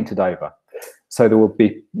painted over. So there will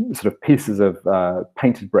be sort of pieces of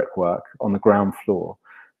painted brickwork on the ground floor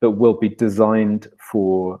that will be designed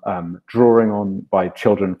for drawing on by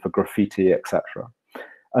children for graffiti, etc.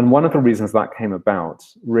 And one of the reasons that came about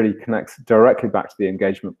really connects directly back to the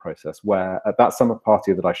engagement process, where at that summer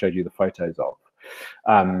party that I showed you the photos of,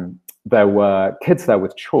 there were kids there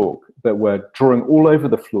with chalk that were drawing all over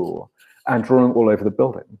the floor and drawing all over the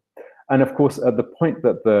building. And of course, at the point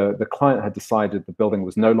that the client had decided the building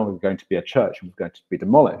was no longer going to be a church and was going to be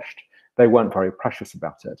demolished, they weren't very precious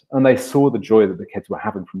about it. And they saw the joy that the kids were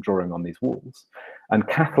having from drawing on these walls. And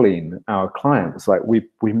Kathleen, our client, was like,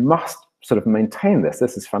 we must sort of maintain this.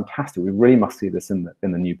 This is fantastic. We really must see this in the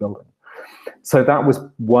new building. So that was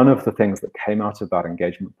one of the things that came out of that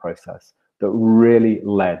engagement process that really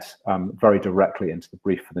led very directly into the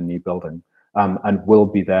brief for the new building, and will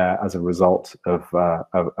be there as a result of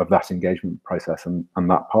that engagement process and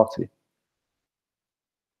that party.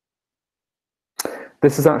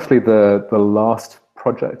 This is actually the last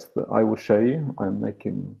project that I will show you. I'm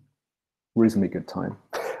making reasonably good time.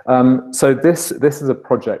 So this is a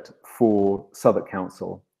project for Southwark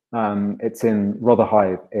Council. It's in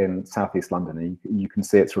Rotherhithe in southeast London, and you can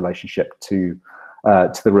see its relationship to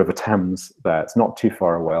the River Thames there. It's not too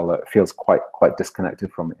far away, although it feels quite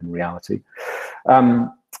disconnected from it in reality.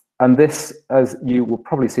 And this, as you will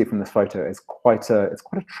probably see from this photo, is quite a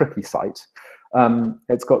tricky site.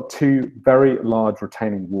 It's got two very large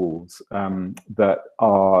retaining walls that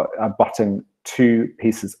are abutting two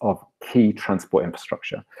pieces of key transport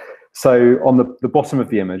infrastructure. So on the bottom of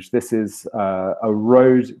the image, this is a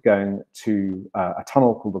road going to a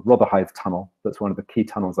tunnel called the Rotherhithe Tunnel. That's one of the key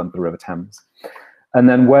tunnels under the River Thames. And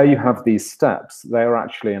then where you have these steps, they are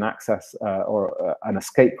actually an access or an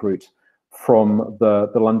escape route from the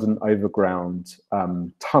London Overground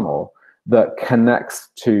tunnel that connects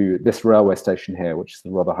to this railway station here, which is the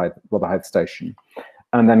Rotherhithe station,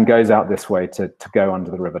 and then goes out this way to go under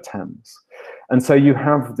the River Thames. And so you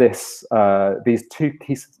have this these two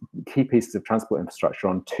key pieces of transport infrastructure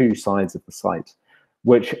on two sides of the site,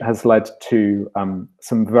 which has led to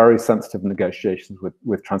some very sensitive negotiations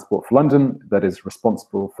with Transport for London that is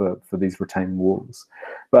responsible for these retaining walls,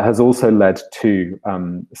 but has also led to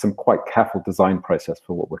some quite careful design process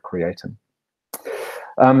for what we're creating.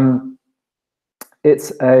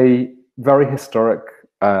 It's a very historic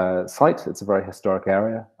site. It's a very historic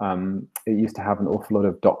area. It used to have an awful lot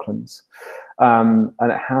of docklands, and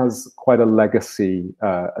it has quite a legacy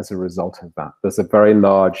as a result of that. There's a very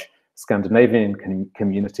large Scandinavian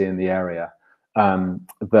community in the area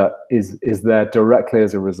that is there directly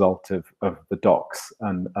as a result of the docks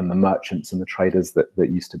and the merchants and the traders that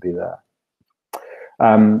used to be there.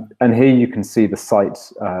 And here you can see the site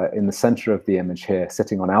in the center of the image here,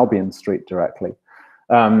 sitting on Albion Street directly.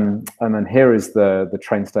 And then here is the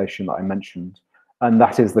train station that I mentioned, and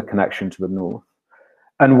that is the connection to the north.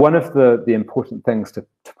 And one of the important things to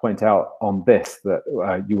point out on this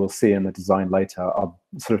that you will see in the design later are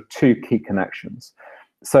sort of two key connections.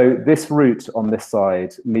 So this route on this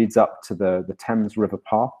side leads up to the Thames River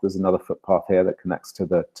Path. There's another footpath here that connects to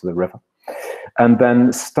the river. And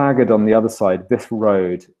then staggered on the other side, this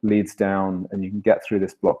road leads down, and you can get through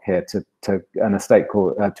this block here to an estate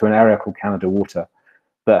called to an area called Canada Water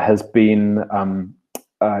that has been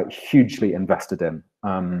hugely invested in.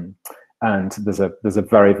 And there's a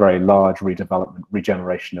very, very large redevelopment,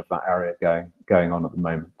 regeneration of that area going on at the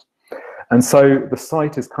moment. And so the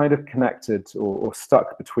site is kind of connected or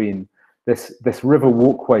stuck between this river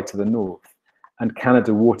walkway to the north and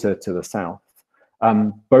Canada Water to the south,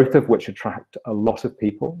 both of which attract a lot of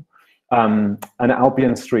people. And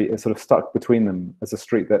Albion Street is sort of stuck between them as a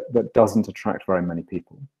street that doesn't attract very many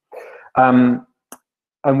people.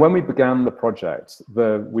 And when we began the project,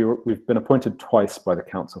 we've been appointed twice by the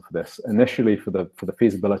council for this. Initially for the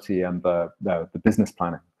feasibility and the business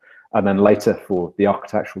planning, and then later for the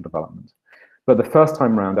architectural development. But the first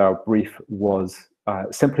time around, our brief was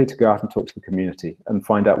simply to go out and talk to the community and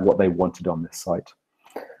find out what they wanted on this site.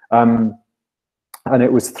 And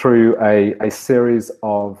it was through a series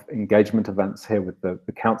of engagement events here with the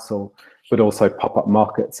council, but also pop-up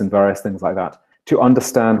markets and various things like that, to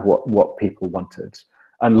understand what people wanted.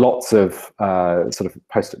 And lots of sort of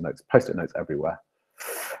post-it notes everywhere.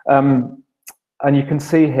 And you can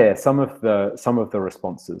see here some of the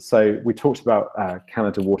responses. So we talked about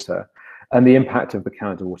Canada Water and the impact of the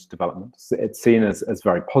Canada Water development. It's seen as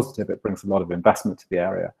very positive. It brings a lot of investment to the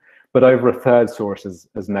area, but over a third saw it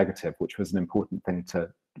as negative, which was an important thing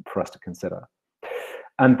for us to consider.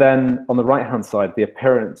 And then on the right-hand side, the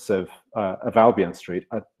appearance of Albion Street,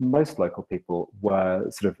 most local people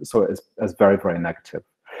saw it as very, very negative.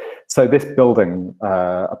 So this building,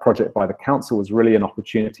 a project by the council, was really an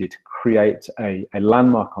opportunity to create a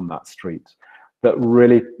landmark on that street that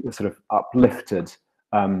really sort of uplifted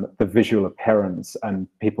the visual appearance and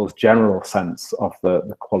people's general sense of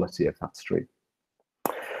the quality of that street.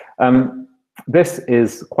 This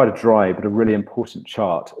is quite a dry but a really important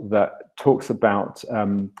chart that talks about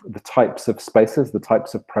the types of spaces, the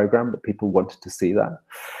types of program that people wanted to see there.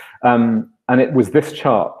 And it was this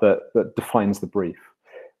chart that defines the brief.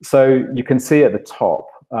 So you can see at the top,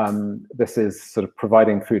 this is sort of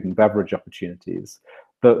providing food and beverage opportunities,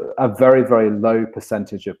 but a very, very low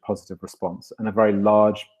percentage of positive response and a very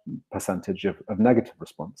large percentage of negative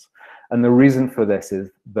response. And the reason for this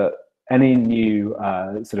is that any new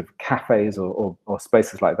sort of cafes or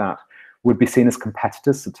spaces like that would be seen as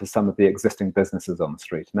competitors to some of the existing businesses on the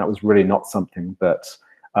street. And that was really not something that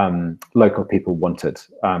local people wanted,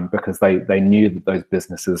 because they knew that those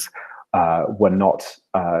businesses were not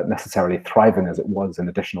necessarily thriving as it was, and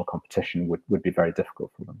additional competition would be very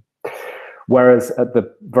difficult for them. Whereas at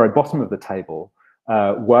the very bottom of the table,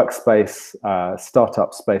 workspace,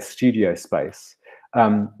 startup space, studio space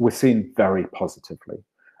was seen very positively.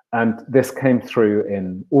 And this came through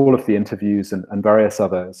in all of the interviews and various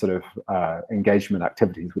other sort of engagement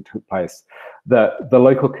activities which took place, that the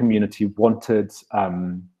local community wanted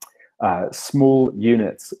small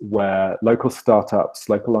units where local startups,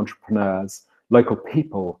 local entrepreneurs, local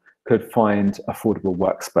people could find affordable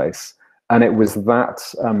workspace. And it was that,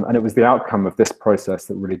 and it was the outcome of this process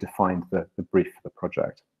that really defined the brief for the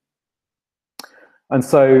project. And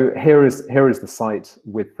so here is the site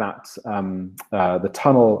with that the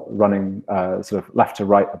tunnel running sort of left to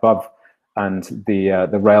right above, and the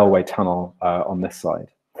railway tunnel on this side.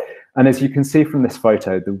 And as you can see from this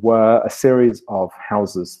photo, there were a series of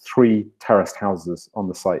houses, 3 terraced houses on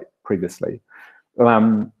the site previously.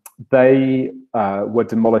 They were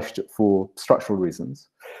demolished for structural reasons,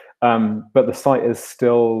 but the site is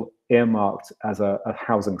still earmarked as a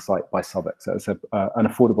housing site by Southwark. So it's an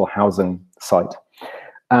affordable housing site.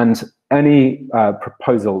 And any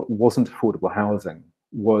proposal that wasn't affordable housing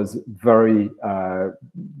was very,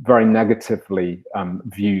 very negatively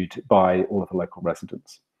viewed by all of the local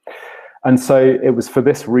residents. And so it was for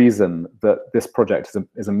this reason that this project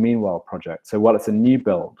is a meanwhile project. So while it's a new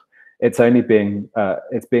build, it's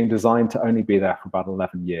being designed to only be there for about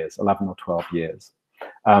 11 or 12 years.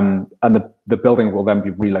 And the building will then be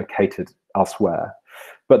relocated elsewhere.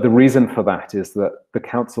 But the reason for that is that the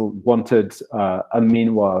council wanted a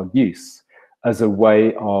meanwhile use as a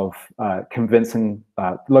way of convincing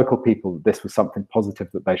local people that this was something positive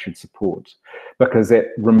that they should support, because it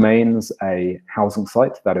remains a housing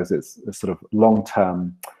site. That is, it's sort of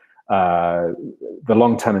long-term. The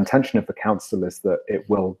long-term intention of the council is that it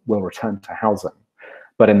will return to housing,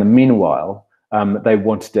 but in the meanwhile, they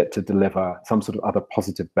wanted it to deliver some sort of other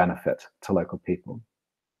positive benefit to local people.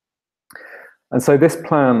 And so this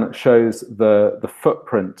plan shows the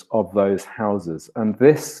footprint of those houses. And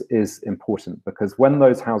this is important because when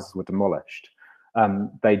those houses were demolished,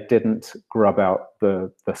 they didn't grub out the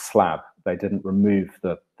slab. They didn't remove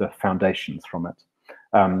the foundations from it.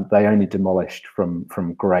 They only demolished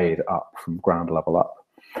from grade up, from ground level up.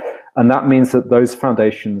 And that means that those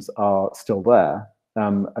foundations are still there,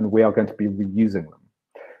 and we are going to be reusing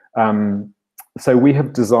them. So we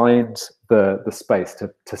have designed the space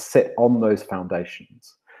to sit on those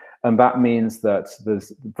foundations. And that means that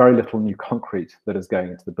there's very little new concrete that is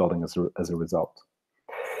going into the building as a result.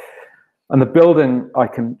 And the building, I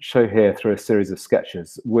can show here through a series of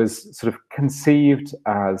sketches, was sort of conceived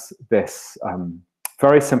as this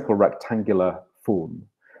very simple rectangular form,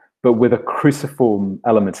 but with a cruciform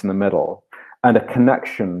element in the middle and a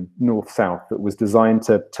connection north-south that was designed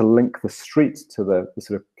to link the street to the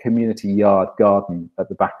sort of community yard garden at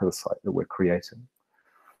the back of the site that we're creating.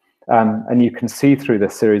 And you can see through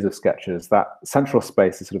this series of sketches that central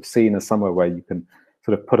space is sort of seen as somewhere where you can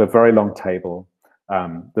sort of put a very long table.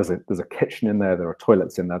 There's a kitchen in there, there are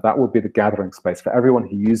toilets in there. That would be the gathering space for everyone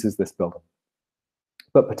who uses this building,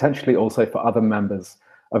 but potentially also for other members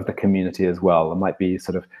of the community as well. There might be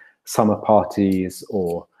sort of summer parties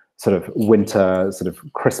or sort of winter, sort of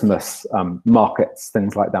Christmas markets,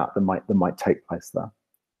 things like that that might take place there.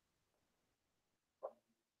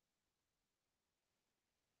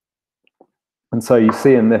 And so you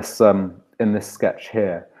see in this sketch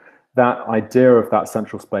here that idea of that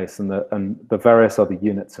central space and the various other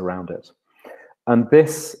units around it. And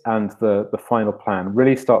this and the final plan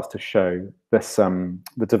really starts to show this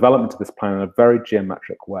the development of this plan in a very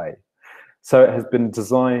geometric way. So it has been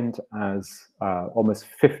designed as almost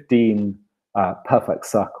 15 perfect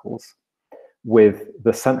circles, with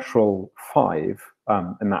the central 5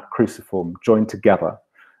 in that cruciform joined together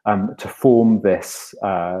to form this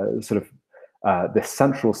sort of this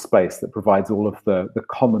central space that provides all of the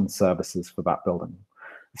common services for that building.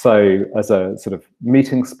 So as a sort of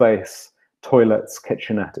meeting space, toilets,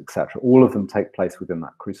 kitchenette, etc., all of them take place within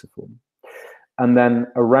that cruciform. And then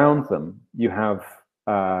around them, you have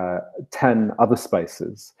 10 other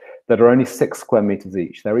spaces that are only 6 square meters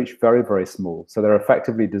each. They're each very, very small. So they're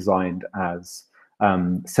effectively designed as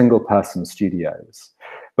single-person studios.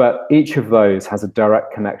 But each of those has a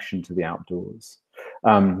direct connection to the outdoors,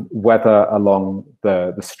 whether along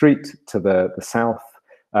the street to the south,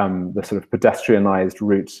 the sort of pedestrianized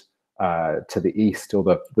route to the east, or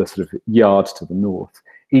the sort of yard to the north.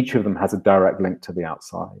 Each of them has a direct link to the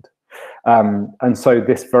outside. And so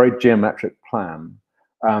this very geometric plan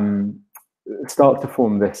starts to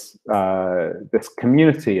form this this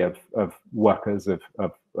community of workers, of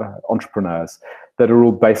entrepreneurs that are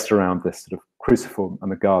all based around this sort of cruciform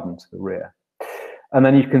and the garden to the rear. And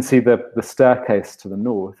then you can see the staircase to the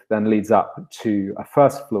north then leads up to a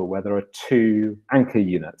first floor where there are 2 anchor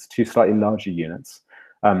units, 2 slightly larger units,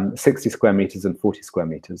 60 square meters and 40 square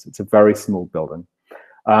meters. It's a very small building.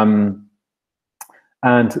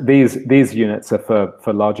 And these units are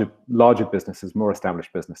for larger businesses, more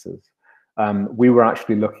established businesses. We were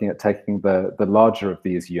actually looking at taking the larger of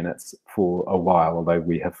these units for a while, although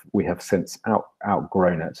we have since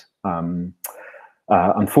outgrown it.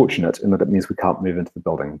 Unfortunate in that it means we can't move into the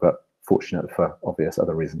building, but fortunate for obvious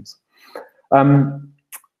other reasons.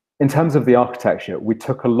 In terms of the architecture, we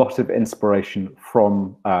took a lot of inspiration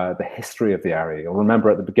from the history of the area. You'll remember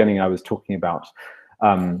at the beginning I was talking about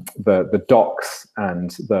the docks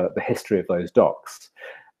and the history of those docks.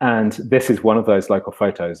 And this is one of those local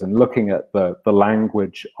photos, and looking at the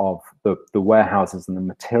language of the warehouses and the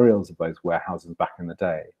materials of those warehouses back in the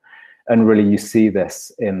day. And really you see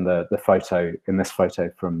this in this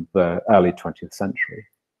photo from the early 20th century.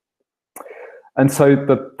 And so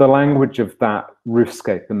the language of that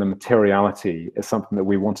roofscape and the materiality is something that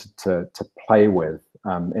we wanted to play with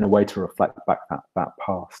in a way to reflect back that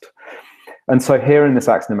past. And so here in this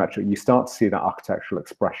axonometric, you start to see that architectural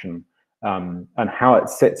expression and how it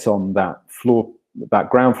sits on that floor, that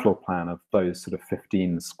ground floor plan of those sort of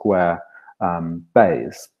 15 square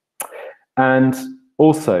bays. And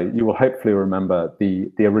also, you will hopefully remember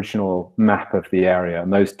the original map of the area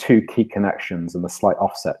and those 2 key connections and the slight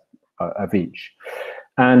offset of each.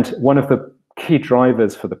 And one of the key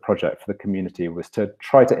drivers for the project, for the community, was to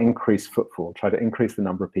try to increase footfall, try to increase the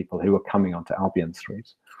number of people who were coming onto Albion Street.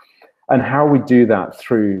 And how we do that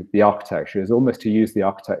through the architecture is almost to use the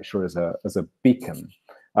architecture as a beacon,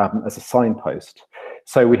 as a signpost.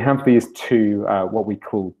 So we have these 2 what we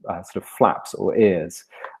call sort of flaps or ears,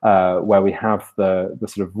 where we have the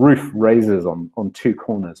sort of roof raises on 2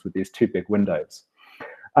 corners with these 2 big windows.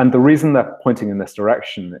 And the reason they're pointing in this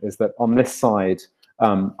direction is that on this side,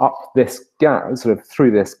 up this gap, sort of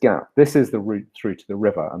through this gap, this is the route through to the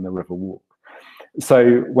river and the river walk.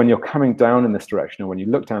 So when you're coming down in this direction, or when you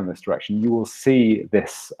look down in this direction, you will see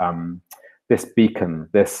this this beacon,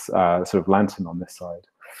 this sort of lantern on this side.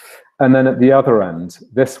 And then at the other end,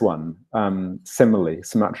 this one,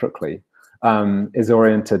 symmetrically, is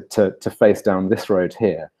oriented to face down this road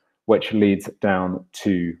here, which leads down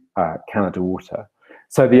to Canada Water.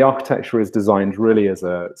 So the architecture is designed really as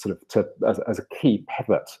a sort of as a key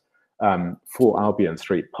pivot for Albion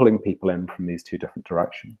Street, pulling people in from these 2 different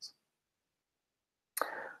directions.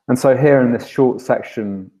 And so here in this short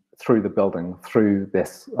section through the building, through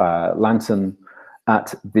this lantern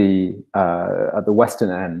at the western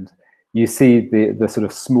end, you see the sort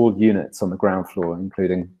of small units on the ground floor,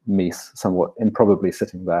 including Mies, somewhat improbably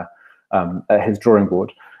sitting there at his drawing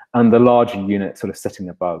board, and the larger unit sort of sitting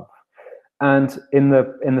above. And in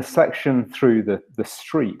the section through the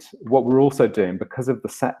street, what we're also doing, because of the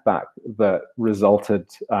setback that resulted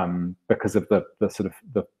because of the sort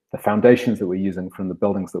of the foundations that we're using from the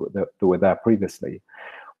buildings that were there previously,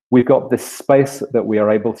 we've got this space that we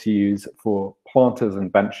are able to use for planters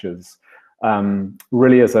and benches,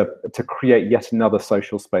 really to create yet another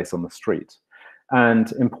social space on the street.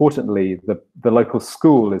 And importantly, the local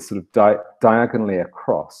school is sort of diagonally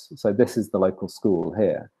across. So this is the local school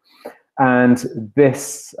here. And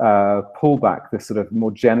this pullback, this sort of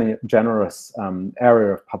more generous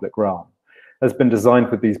area of public realm, has been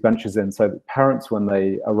designed with these benches in, so that parents, when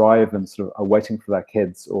they arrive and sort of are waiting for their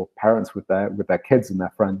kids, or parents with their kids and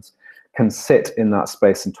their friends, can sit in that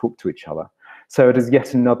space and talk to each other. So it is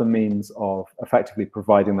yet another means of effectively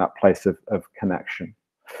providing that place of connection.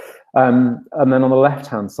 And then on the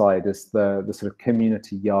left-hand side is the sort of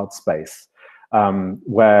community yard space,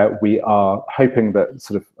 where we are hoping that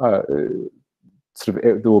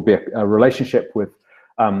there will be a relationship with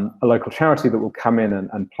a local charity that will come in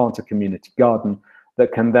and plant a community garden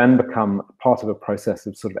that can then become part of a process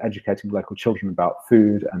of sort of educating local children about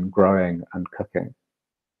food and growing and cooking.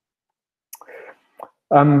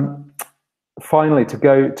 Finally, to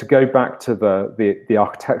go back to the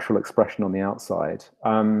architectural expression on the outside,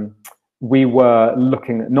 we were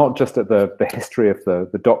looking not just at the history of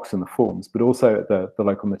the docks and the forms, but also at the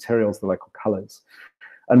local materials, the local colors.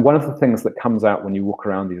 And one of the things that comes out when you walk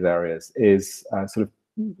around these areas is sort of,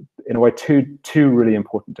 in a way, two really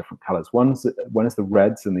important different colors. One is the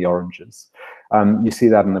reds and the oranges. You see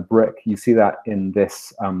that in the brick. You see that in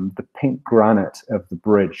this, the pink granite of the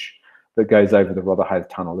bridge that goes over the Rotherhithe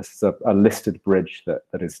Tunnel. This is a listed bridge that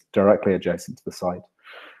is directly adjacent to the site.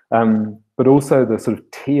 But also the sort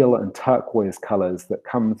of teal and turquoise colors that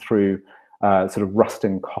come through sort of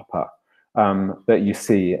rusting copper that you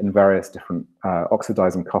see in various different,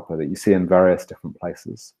 oxidizing copper that you see in various different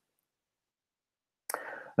places.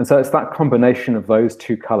 And so it's that combination of those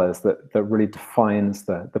two colors that really defines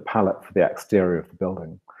the palette for the exterior of the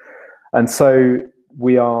building. And so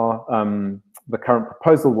we are, the current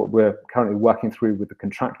proposal, what we're currently working through with the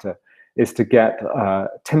contractor, is to get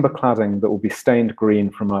timber cladding that will be stained green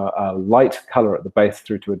from a light color at the base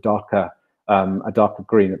through to a darker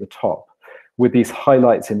green at the top, with these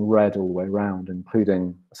highlights in red all the way around,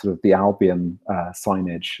 including sort of the Albion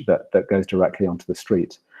signage that goes directly onto the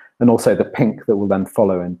street, and also the pink that will then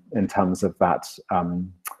follow in terms of that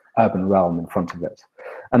urban realm in front of it.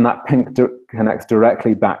 And that pink connects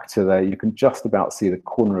directly back to you can just about see the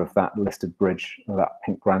corner of that listed bridge, that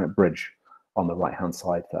pink granite bridge on the right-hand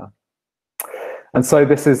side there. And so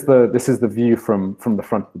this is the view from the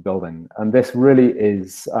front of the building. And this really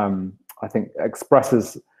is, I think,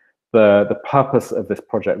 expresses the purpose of this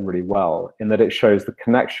project really well, in that it shows the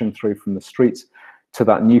connection through from the street to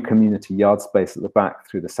that new community yard space at the back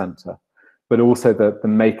through the center, but also the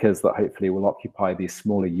makers that hopefully will occupy these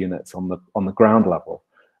smaller units on the ground level,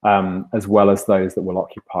 as well as those that will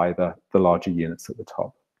occupy the larger units at the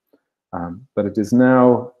top. But it is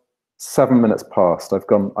now 7 minutes past. I've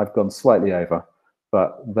gone slightly over,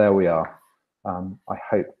 but there we are. I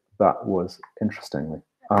hope that was interesting.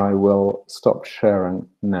 I will stop sharing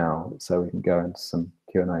now so we can go into some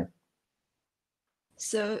Q&A.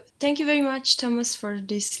 So thank you very much, Thomas, for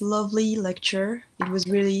this lovely lecture. It was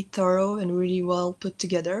really thorough and really well put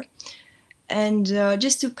together. And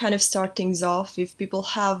just to kind of start things off, if people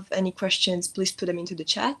have any questions, please put them into the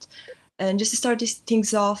chat. And just to start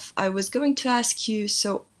things off, I was going to ask you,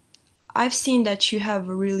 so I've seen that you have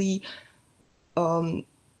a really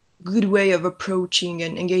good way of approaching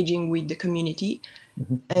and engaging with the community.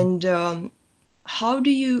 Mm-hmm. And how do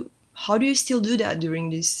you still do that during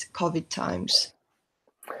these COVID times?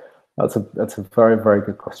 That's a very, very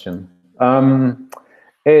good question.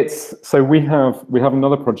 So we have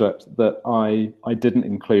another project that I didn't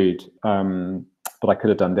include, but I could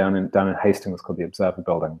have done down in Hastings, called the Observer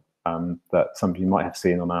Building, that some of you might have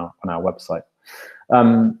seen on our website.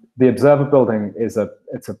 The Observer Building it's a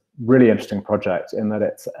really interesting project in that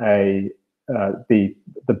it's the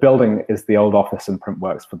building is the old office and print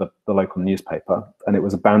works for the local newspaper, and it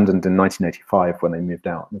was abandoned in 1985 when they moved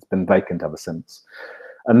out. It's been vacant ever since.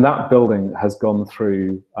 And that building has gone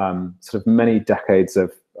through sort of many decades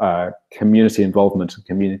of community involvement and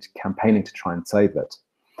community campaigning to try and save it.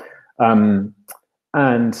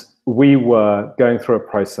 And we were going through a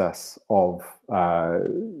process of,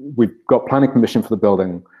 we've got planning permission for the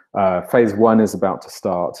building. Phase 1 is about to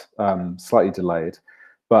start, slightly delayed.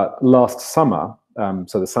 But last summer,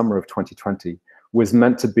 so the summer of 2020, was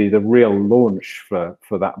meant to be the real launch for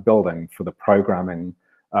that building, for the programming,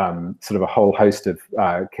 sort of a whole host of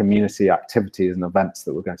community activities and events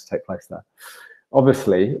that were going to take place there.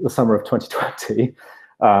 Obviously, the summer of 2020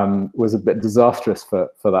 was a bit disastrous for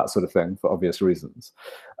that sort of thing, for obvious reasons.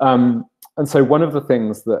 And so one of the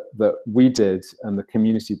things that we did and the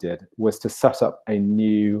community did was to set up a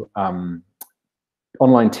new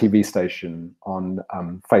online TV station on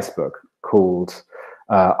Facebook called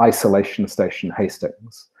Isolation Station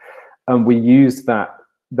Hastings. And we used that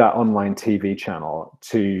online TV channel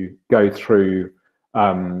to go through,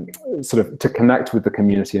 sort of to connect with the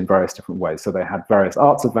community in various different ways. So they had various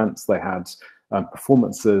arts events, they had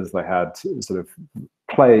performances, they had sort of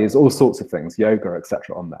plays, all sorts of things, yoga,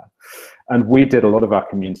 etc. on there. And we did a lot of our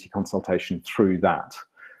community consultation through that.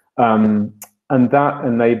 And that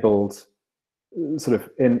enabled, sort of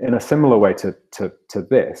in a similar way to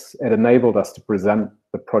this, it enabled us to present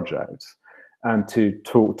the project and to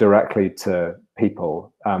talk directly to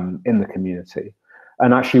people in the community.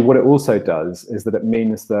 And actually what it also does is that it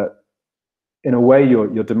means that in a way,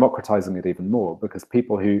 you're democratizing it even more, because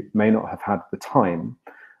people who may not have had the time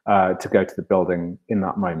to go to the building in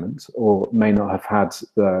that moment, or may not have had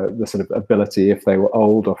the sort of ability, if they were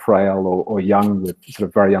old or frail or young with sort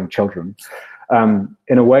of very young children.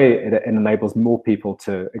 In a way, it enables more people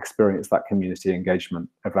to experience that community engagement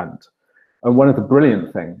event. And one of the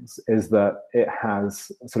brilliant things is that it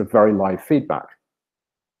has sort of very live feedback.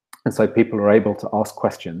 And so people are able to ask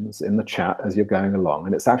questions in the chat as you're going along,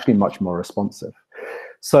 and it's actually much more responsive.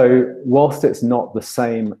 So whilst it's not the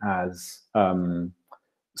same as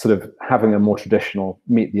sort of having a more traditional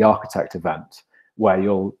Meet the Architect event, where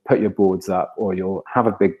you'll put your boards up, or you'll have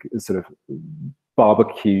a big sort of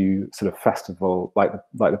barbecue sort of festival like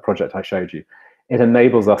the project I showed you, it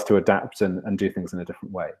enables us to adapt and do things in a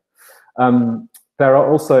different way. There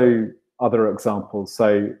are also other examples.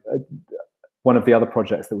 So one of the other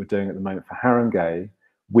projects that we're doing at the moment for Haringey,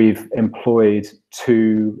 we've employed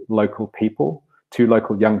two local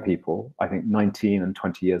young people, I think 19 and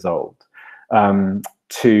 20 years old,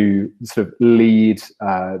 to sort of lead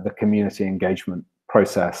the community engagement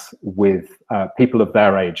process with people of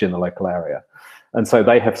their age in the local area. And so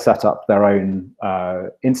they have set up their own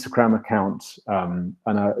Instagram account and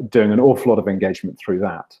are doing an awful lot of engagement through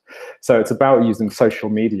that. So it's about using social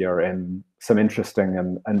media in some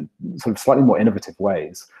interesting and sort of slightly more innovative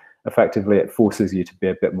ways. Effectively, it forces you to be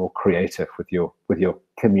a bit more creative with your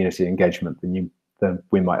community engagement than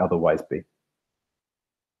we might otherwise be.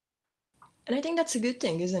 And I think that's a good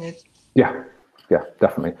thing, isn't it? Yeah,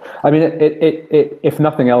 definitely. I mean, it if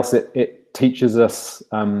nothing else, it teaches us.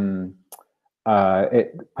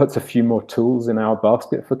 It puts a few more tools in our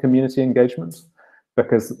basket for community engagement,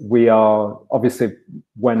 because we are obviously,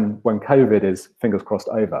 when COVID is, fingers crossed,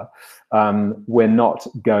 over, we're not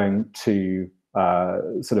going to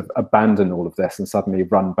sort of abandon all of this and suddenly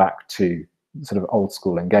run back to sort of old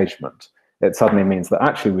school engagement. It suddenly means that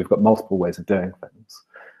actually we've got multiple ways of doing things,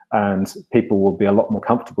 and people will be a lot more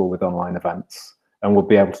comfortable with online events, and will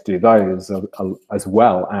be able to do those as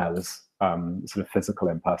well as sort of physical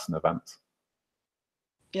in-person events.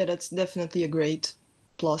 Yeah, that's definitely a great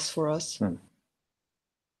plus for us.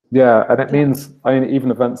 Yeah, and it means, I mean, even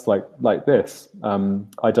events like this,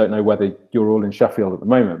 I don't know whether you're all in Sheffield at the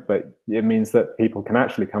moment, but it means that people can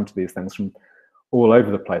actually come to these things from all over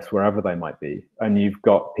the place, wherever they might be. And you've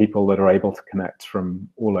got people that are able to connect from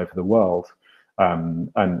all over the world and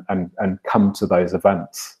come to those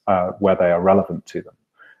events where they are relevant to them.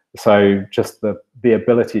 So just the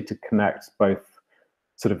ability to connect both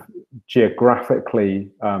sort of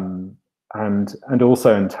geographically and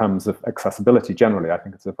also in terms of accessibility generally, I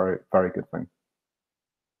think it's a very, very good thing.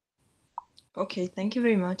 Okay, thank you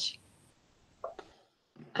very much.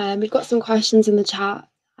 We've got some questions in the chat,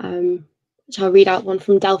 which I'll read out. One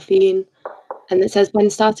from Delphine, and it says, when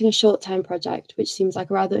starting a short-term project, which seems like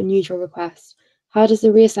a rather unusual request, how does the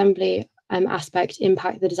reassembly aspect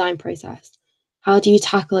impact the design process? How do you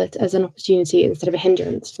tackle it as an opportunity instead of a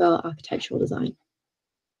hindrance for architectural design?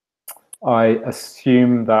 I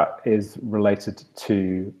assume that is related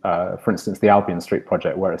to, for instance, the Albion Street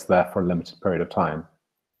project, where it's there for a limited period of time.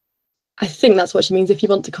 I think that's what she means. If you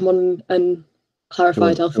want to come on and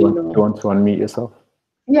clarify, Delphine. Do you want to unmute yourself?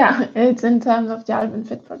 Yeah, it's in terms of the Albion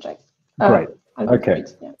Fit project. Great. Okay.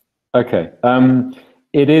 Fit, yeah. Okay.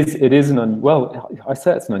 It is well, I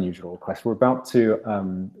say it's an unusual request. We're about to,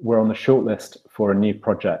 we're on the shortlist for a new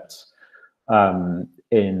project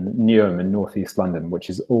in Newham in northeast London, which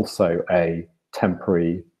is also a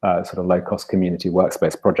temporary sort of low-cost community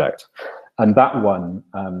workspace project. And that one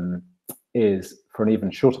is for an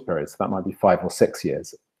even shorter period, so that might be 5 or 6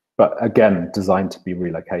 years, but again, designed to be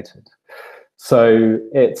relocated. So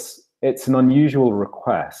it's an unusual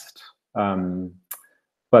request,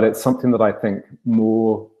 but it's something that I think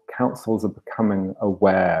more councils are becoming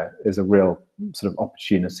aware is a real sort of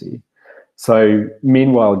opportunity. So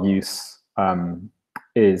meanwhile use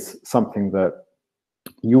is something that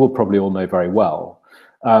you will probably all know very well,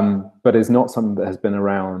 but is not something that has been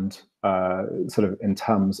around sort of in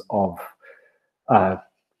terms of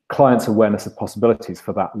clients' awareness of possibilities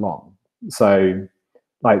for that long. So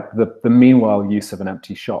like the meanwhile use of an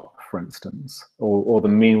empty shop, for instance, or the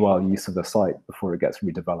meanwhile use of the site before it gets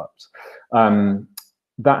redeveloped,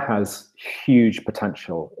 that has huge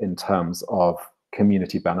potential in terms of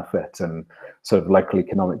community benefit and sort of local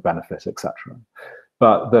economic benefit, etc.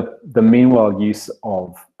 But the meanwhile use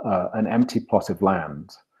of an empty plot of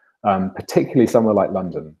land, particularly somewhere like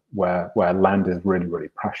London, where land is really, really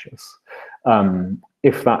precious,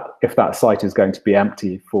 if that site is going to be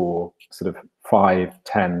empty for sort of 5,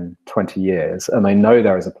 10, 20 years, and they know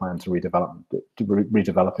there is a plan to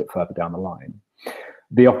redevelop it further down the line,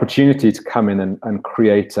 the opportunity to come in and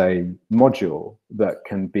create a module that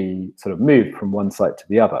can be sort of moved from one site to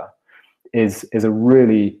the other is a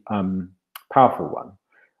really powerful one.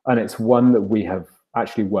 And it's one that we have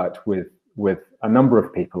actually worked with a number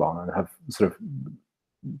of people on and have sort of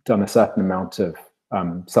done a certain amount of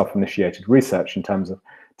self-initiated research in terms of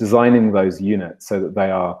designing those units so that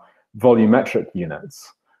they are volumetric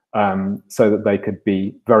units, so that they could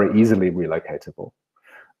be very easily relocatable.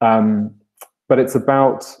 But it's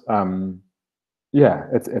about,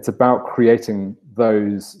 it's about creating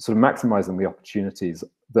those, sort of maximizing the opportunities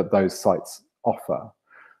that those sites offer,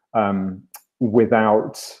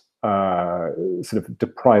 without sort of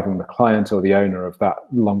depriving the client or the owner of that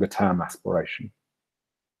longer term aspiration.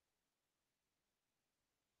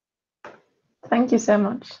 Thank you so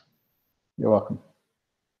much. You're welcome.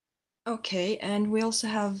 Okay, and we also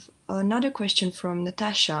have another question from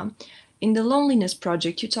Natasha. In the Loneliness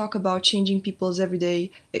Project, you talk about changing people's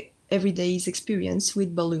everyday's experience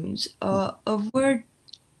with balloons, of where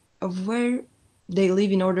they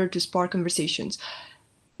live in order to spark conversations.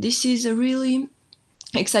 This is a really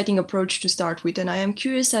exciting approach to start with, and I am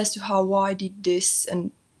curious as to why did this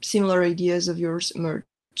and similar ideas of yours emerged?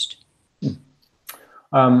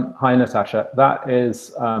 Hi, Natasha. That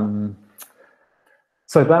is,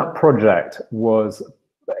 so that project was,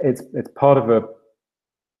 it's part of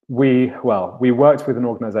we worked with an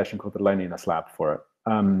organization called the Loneliness Lab for it.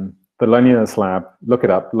 The Loneliness Lab, look it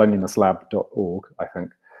up, loneliness.lab.org, I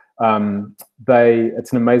think.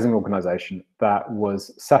 It's an amazing organization that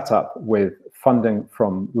was set up with funding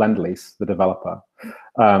from Lend-Lease, the developer,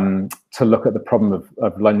 to look at the problem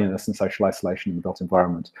of loneliness and social isolation in the built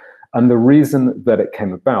environment. And the reason that it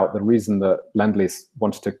came about, the reason that Lend-Lease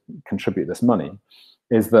wanted to contribute this money,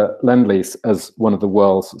 is that Lend-Lease, as one of the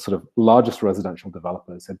world's sort of largest residential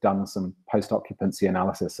developers, had done some post-occupancy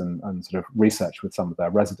analysis and sort of research with some of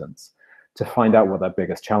their residents to find out what their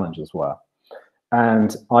biggest challenges were.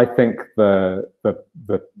 And I think the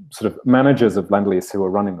sort of managers of Lend-Lease who were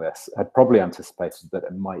running this had probably anticipated that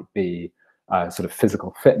it might be sort of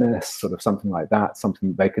physical fitness, sort of something like that, something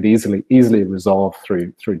that they could easily resolve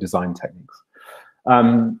through design techniques.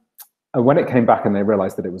 And when it came back and they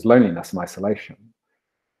realized that it was loneliness and isolation,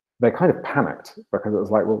 they kind of panicked, because it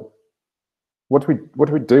was like, well, what do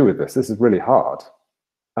we do with this? This is really hard.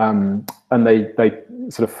 And they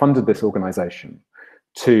sort of funded this organization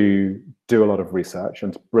to do a lot of research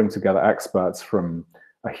and to bring together experts from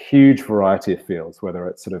a huge variety of fields, whether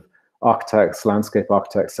it's sort of architects, landscape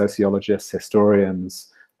architects, sociologists,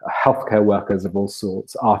 historians, healthcare workers of all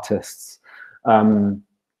sorts, artists,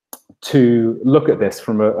 to look at this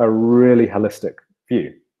from a really holistic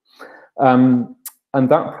view. And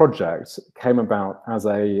that project came about as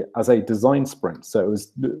a design sprint, so it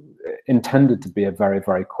was intended to be a very,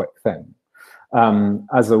 very quick thing,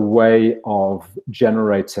 as a way of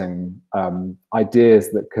generating ideas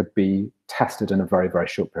that could be tested in a very, very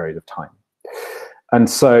short period of time. And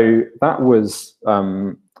so that was,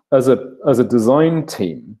 as a design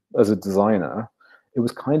team, as a designer, it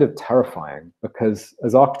was kind of terrifying, because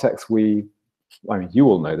as architects, I mean, you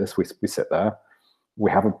all know this, we sit there, we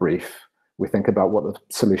have a brief, we think about what the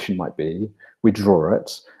solution might be, we draw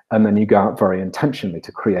it, and then you go out very intentionally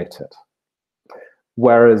to create it.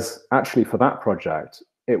 Whereas actually for that project,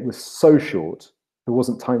 it was so short, there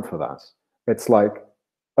wasn't time for that. It's like,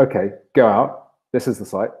 okay, go out, this is the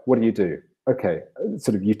site, what do you do? Okay,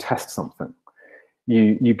 sort of you test something.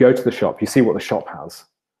 You go to the shop, you see what the shop has.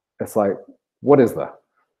 It's like, what is there?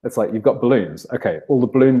 It's like, you've got balloons. Okay, all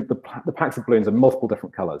the packs of balloons are multiple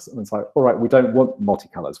different colors. And it's like, all right, we don't want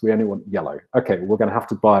multicolors, we only want yellow. Okay, we're gonna have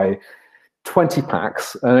to buy 20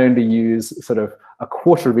 packs and only use sort of a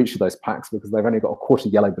quarter of each of those packs, because they've only got a quarter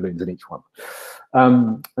yellow balloons in each one.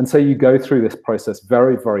 And so you go through this process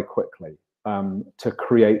very, very quickly to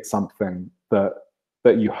create something that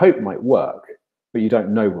you hope might work, but you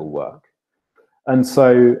don't know will work. And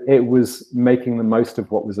so it was making the most of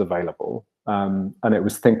what was available, and it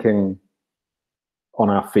was thinking on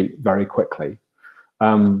our feet very quickly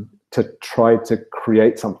to try to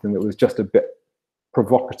create something that was just a bit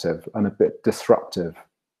provocative and a bit disruptive,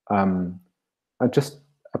 and just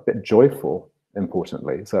a bit joyful,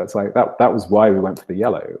 importantly. So it's like that was why we went for the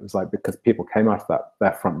yellow. It was like, because people came out of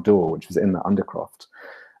their front door, which was in the Undercroft,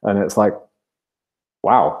 and it's like,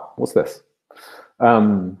 wow, what's this?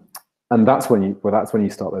 And that's when you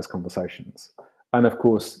start those conversations. And of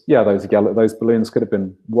course, yeah, those balloons could have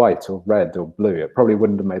been white or red or blue. It probably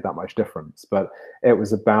wouldn't have made that much difference. But it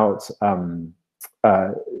was about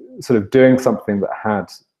sort of doing something that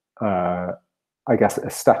had, I guess,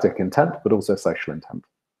 aesthetic intent, but also social intent.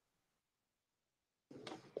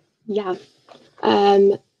 Yeah,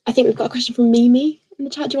 I think we've got a question from Mimi in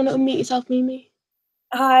the chat. Do you want to unmute yourself, Mimi?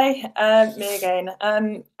 Hi, me again.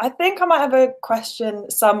 I think I might have a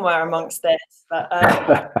question somewhere amongst this, but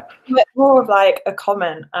more of like a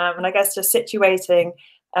comment. And I guess just situating,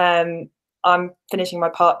 I'm finishing my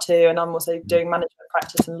part 2 and I'm also doing management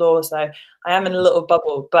practice and law, so I am in a little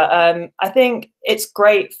bubble. But I think it's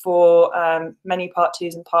great for many part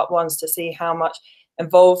 2s and part 1s to see how much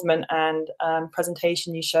involvement and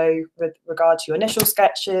presentation you show with regard to your initial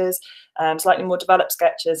sketches, slightly more developed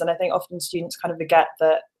sketches. And I think often students kind of forget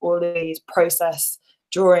that all of these process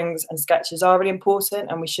drawings and sketches are really important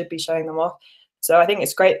and we should be showing them off. So I think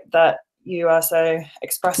it's great that you are so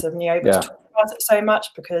expressive and you're able to talk about it so much,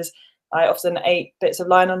 because I often 8 bits of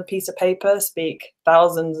line on a piece of paper speak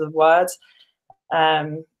thousands of words.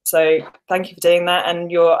 So thank you for doing that,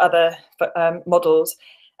 and your other models.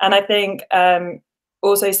 And I think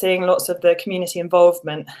also seeing lots of the community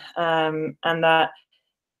involvement, and that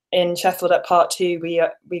in Sheffield at part 2 we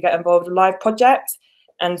get involved in live projects,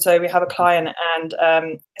 and so we have a client, and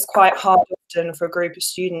it's quite hard often for a group of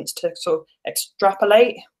students to sort of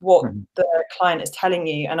extrapolate what the client is telling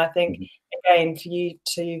you. And I think again, for you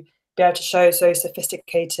to be able to show so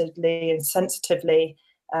sophisticatedly and sensitively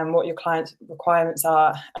what your client's requirements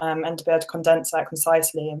are, and to be able to condense that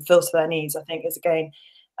concisely and filter their needs, I think is again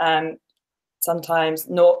sometimes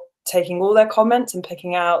not taking all their comments and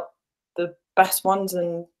picking out the best ones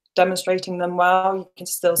and demonstrating them well. You can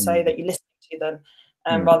still say that you listen to them,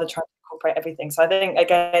 rather than trying to incorporate everything. So I think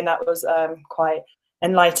again that was quite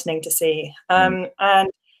enlightening to see. And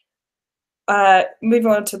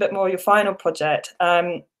moving on to a bit more your final project,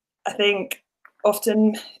 I think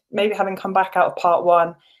often maybe having come back out of part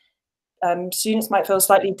 1, students might feel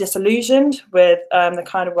slightly disillusioned with the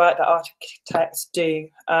kind of work that architects do,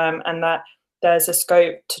 and that there's a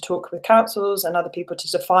scope to talk with councils and other people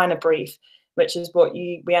to define a brief, which is what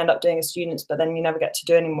we end up doing as students, but then you never get to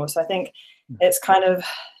do anymore. So I think it's kind of,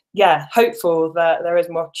 hopeful that there is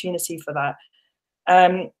more opportunity for that.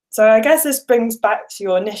 So I guess this brings back to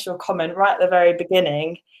your initial comment right at the very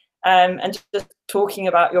beginning, and just talking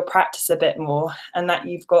about your practice a bit more, and that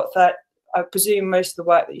you've got I presume most of the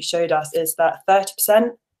work that you showed us is that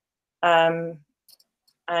 30%,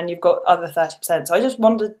 and you've got other 30%. So I just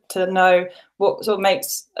wanted to know what sort of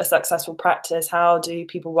makes a successful practice. How do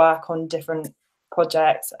people work on different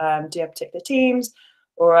projects? Do you have particular teams?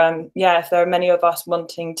 Or if there are many of us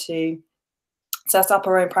wanting to set up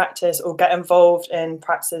our own practice or get involved in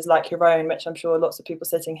practices like your own, which I'm sure lots of people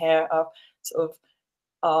sitting here are sort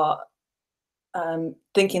of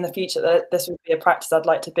thinking in the future that this would be a practice I'd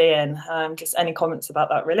like to be in. Just any comments about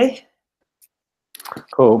that, really?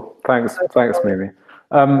 Cool. Thanks, Mimi.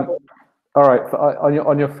 All right.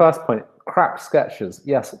 On your first point, crap sketches.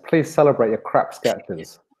 Yes, please celebrate your crap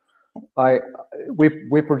sketches.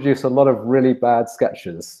 We produce a lot of really bad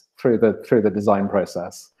sketches through the design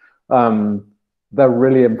process. They're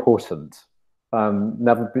really important.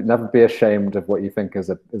 Never be ashamed of what you think is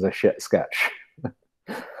a shit sketch.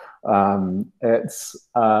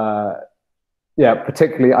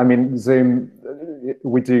 Particularly, I mean, Zoom,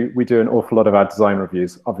 we do an awful lot of our design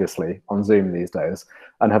reviews, obviously, on Zoom these days,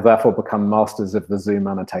 and have therefore become masters of the Zoom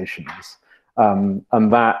annotations.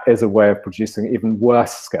 And that is a way of producing even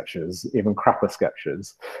worse sketches, even crapper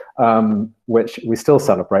sketches, which we still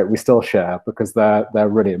celebrate, we still share, because they're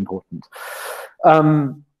really important.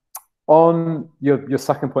 On your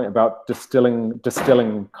second point about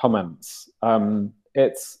distilling comments,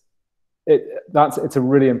 it's a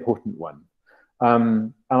really important one.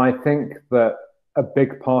 And I think that a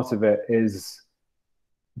big part of it is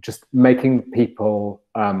just making people,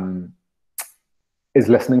 is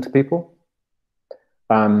listening to people,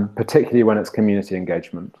 particularly when it's community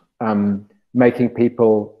engagement, making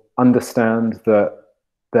people understand that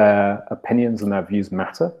their opinions and their views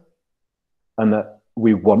matter, and that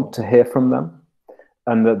we want to hear from them,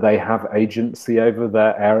 and that they have agency over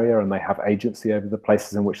their area, and they have agency over the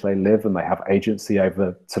places in which they live, and they have agency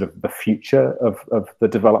over sort of the future of the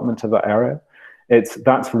development of that area.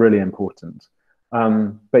 That's really important.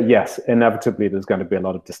 But yes, inevitably there's going to be a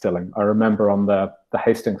lot of distilling. I remember on the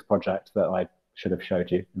Hastings project that I should have showed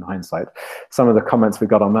you in hindsight, some of the comments we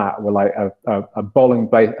got on that were like a bowling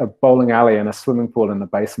alley and a swimming pool in the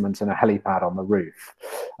basement and a helipad on the roof,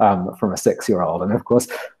 from a 6-year-old. And of course,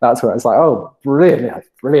 that's where it's like, oh,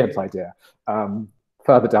 brilliant idea.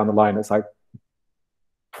 Further down the line, it's like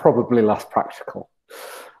probably less practical.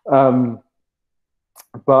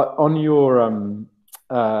 But on your on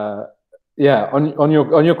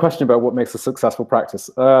your question about what makes a successful practice,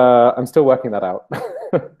 I'm still working that out.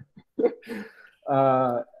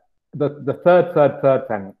 the third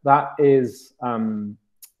thing, that is,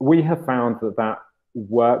 we have found that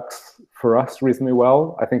works for us reasonably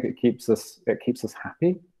well. I think it keeps us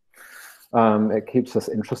happy. It keeps us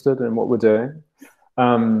interested in what we're doing.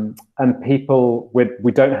 And people,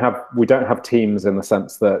 we don't have teams in the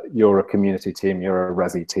sense that you're a community team, you're a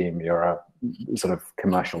resi team, you're a sort of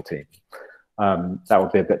commercial team. That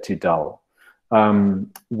would be a bit too dull.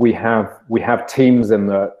 We have teams in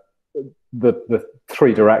the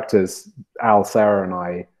three directors, Al, Sarah, and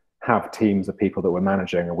I, have teams of people that we're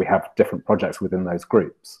managing, and we have different projects within those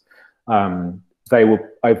groups. They will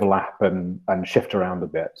overlap and shift around a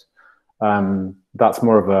bit. That's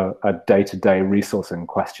more of a day-to-day resourcing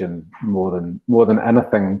question more than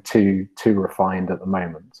anything too refined at the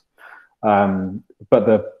moment.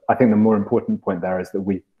 But I think the more important point there is that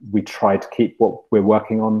we try to keep what we're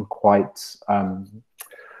working on quite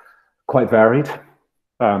varied,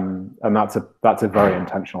 and that's a very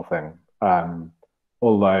intentional thing.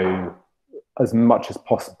 Although as much as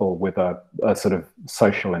possible with a sort of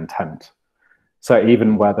social intent. So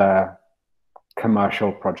even where they're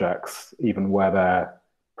commercial projects, even where they're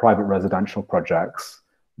private residential projects,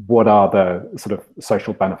 what are the sort of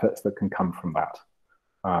social benefits that can come from that?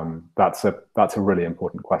 That's a really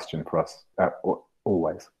important question for us,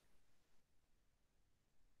 always.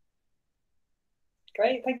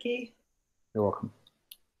 Great, thank you. You're welcome.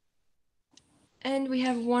 And we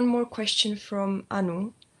have one more question from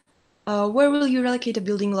Anu. Where will you relocate a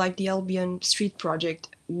building like the Albion Street project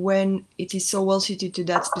when it is so well suited to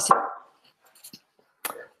that specific?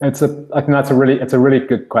 I think that's a really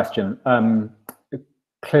good question.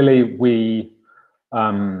 Clearly, there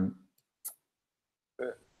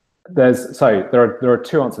are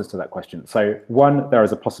two answers to that question. So one, there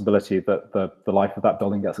is a possibility that the life of that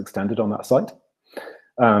building gets extended on that site.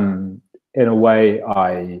 In a way,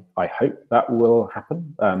 I hope that will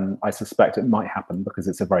happen. I suspect it might happen because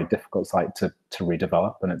it's a very difficult site to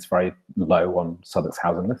redevelop, and it's very low on Southwark's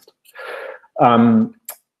housing list.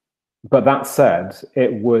 But that said,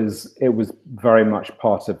 it was very much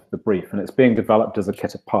part of the brief, and it's being developed as a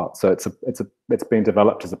kit of parts. So it's being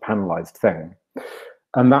developed as a panelized thing,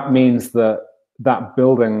 and that means that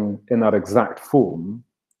building in that exact form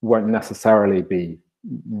won't necessarily be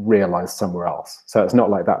realized somewhere else. So it's not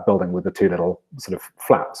like that building with the two little sort of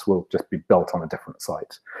flaps will just be built on a different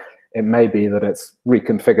site. It may be that it's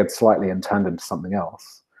reconfigured slightly and turned into something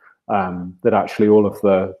else. That actually all of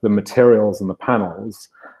the materials and the panels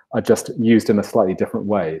are just used in a slightly different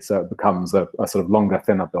way. So it becomes a sort of longer,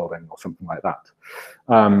 thinner building or something like that.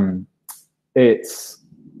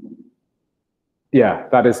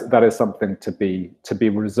 That is something to be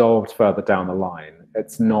resolved further down the line.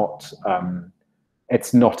 It's not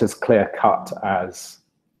as clear cut as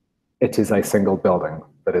it is a single building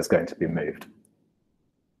that is going to be moved.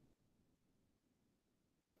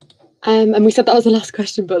 And we said that was the last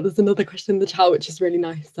question, but there's another question in the chat which is really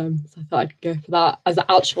nice. So I thought I could go for that as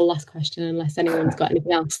the actual last question, unless anyone's got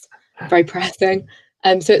anything else very pressing.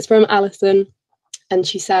 So it's from Alison, and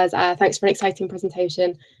she says, "Thanks for an exciting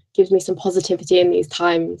presentation. Gives me some positivity in these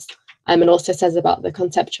times." And also says about the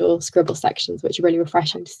conceptual scribble sections, which are really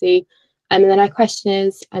refreshing to see. And then our question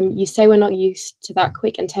is, you say we're not used to that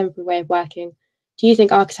quick and temporary way of working. Do you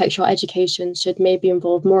think architectural education should maybe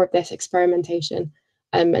involve more of this experimentation?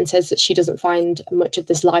 And says that she doesn't find much of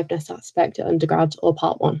this liveness aspect at undergrad or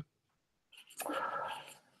part one.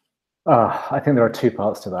 I think there are two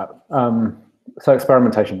parts to that. So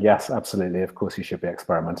experimentation, yes, absolutely. Of course, you should be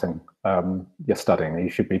experimenting. You're studying. You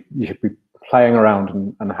should be playing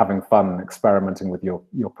around and having fun and experimenting with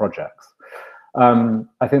your projects.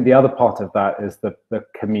 I think the other part of that is the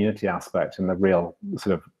community aspect and the real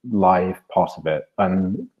sort of live part of it.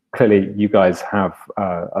 And clearly, you guys have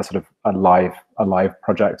a sort of a live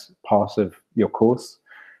project part of your course,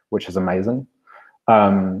 which is amazing.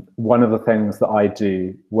 One of the things that I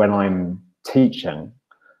do when I'm teaching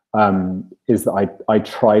is that I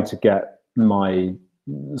try to get my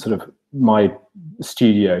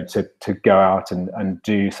studio to go out and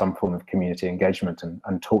do some form of community engagement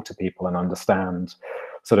and talk to people and understand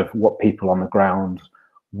sort of what people on the ground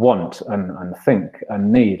want and think and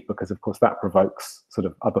need, because of course that provokes sort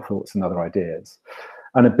of other thoughts and other ideas.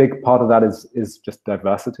 And a big part of that is just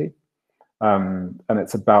diversity. And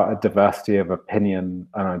it's about a diversity of opinion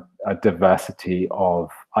and a diversity of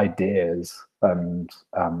ideas and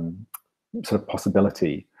sort of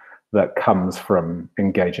possibility that comes from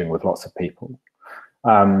engaging with lots of people.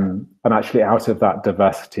 And actually out of that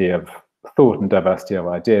diversity of thought and diversity of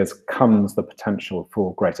ideas comes the potential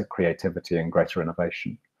for greater creativity and greater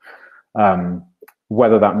innovation.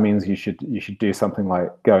 whether that means you should do something like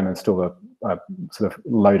go and install a sort of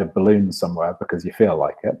load of balloons somewhere because you feel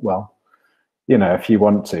like it. Well, you know, if you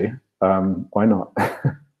want to, why not?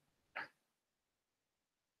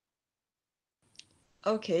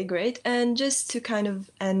 Okay, great. And just to kind of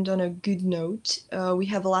end on a good note, we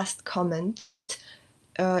have a last comment.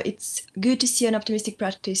 It's good to see an optimistic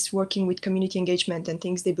practice working with community engagement and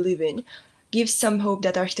things they believe in. Gives some hope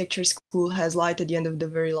that architecture school has light at the end of the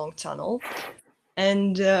very long tunnel.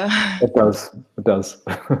 And it does.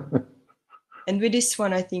 And with this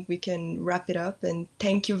one, I think we can wrap it up. And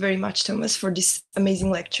thank you very much, Thomas, for this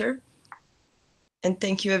amazing lecture. And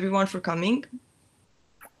thank you, everyone, for coming.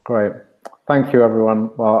 Great. Thank you,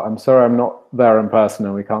 everyone. Well, I'm sorry I'm not there in person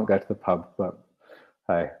and we can't go to the pub, but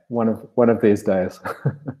hey, one of these days.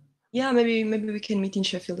 Yeah, maybe we can meet in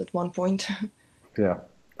Sheffield at one point. Yeah.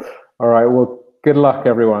 All right. Well, good luck,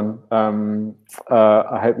 everyone.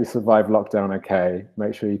 I hope you survive lockdown okay.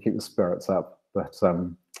 Make sure you keep the spirits up. But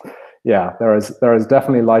yeah, there is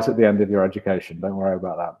definitely light at the end of your education. Don't worry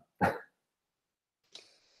about that.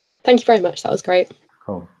 Thank you very much. That was great.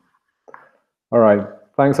 Cool. All right.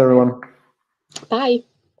 Thanks, everyone. Bye.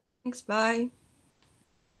 Thanks. Bye.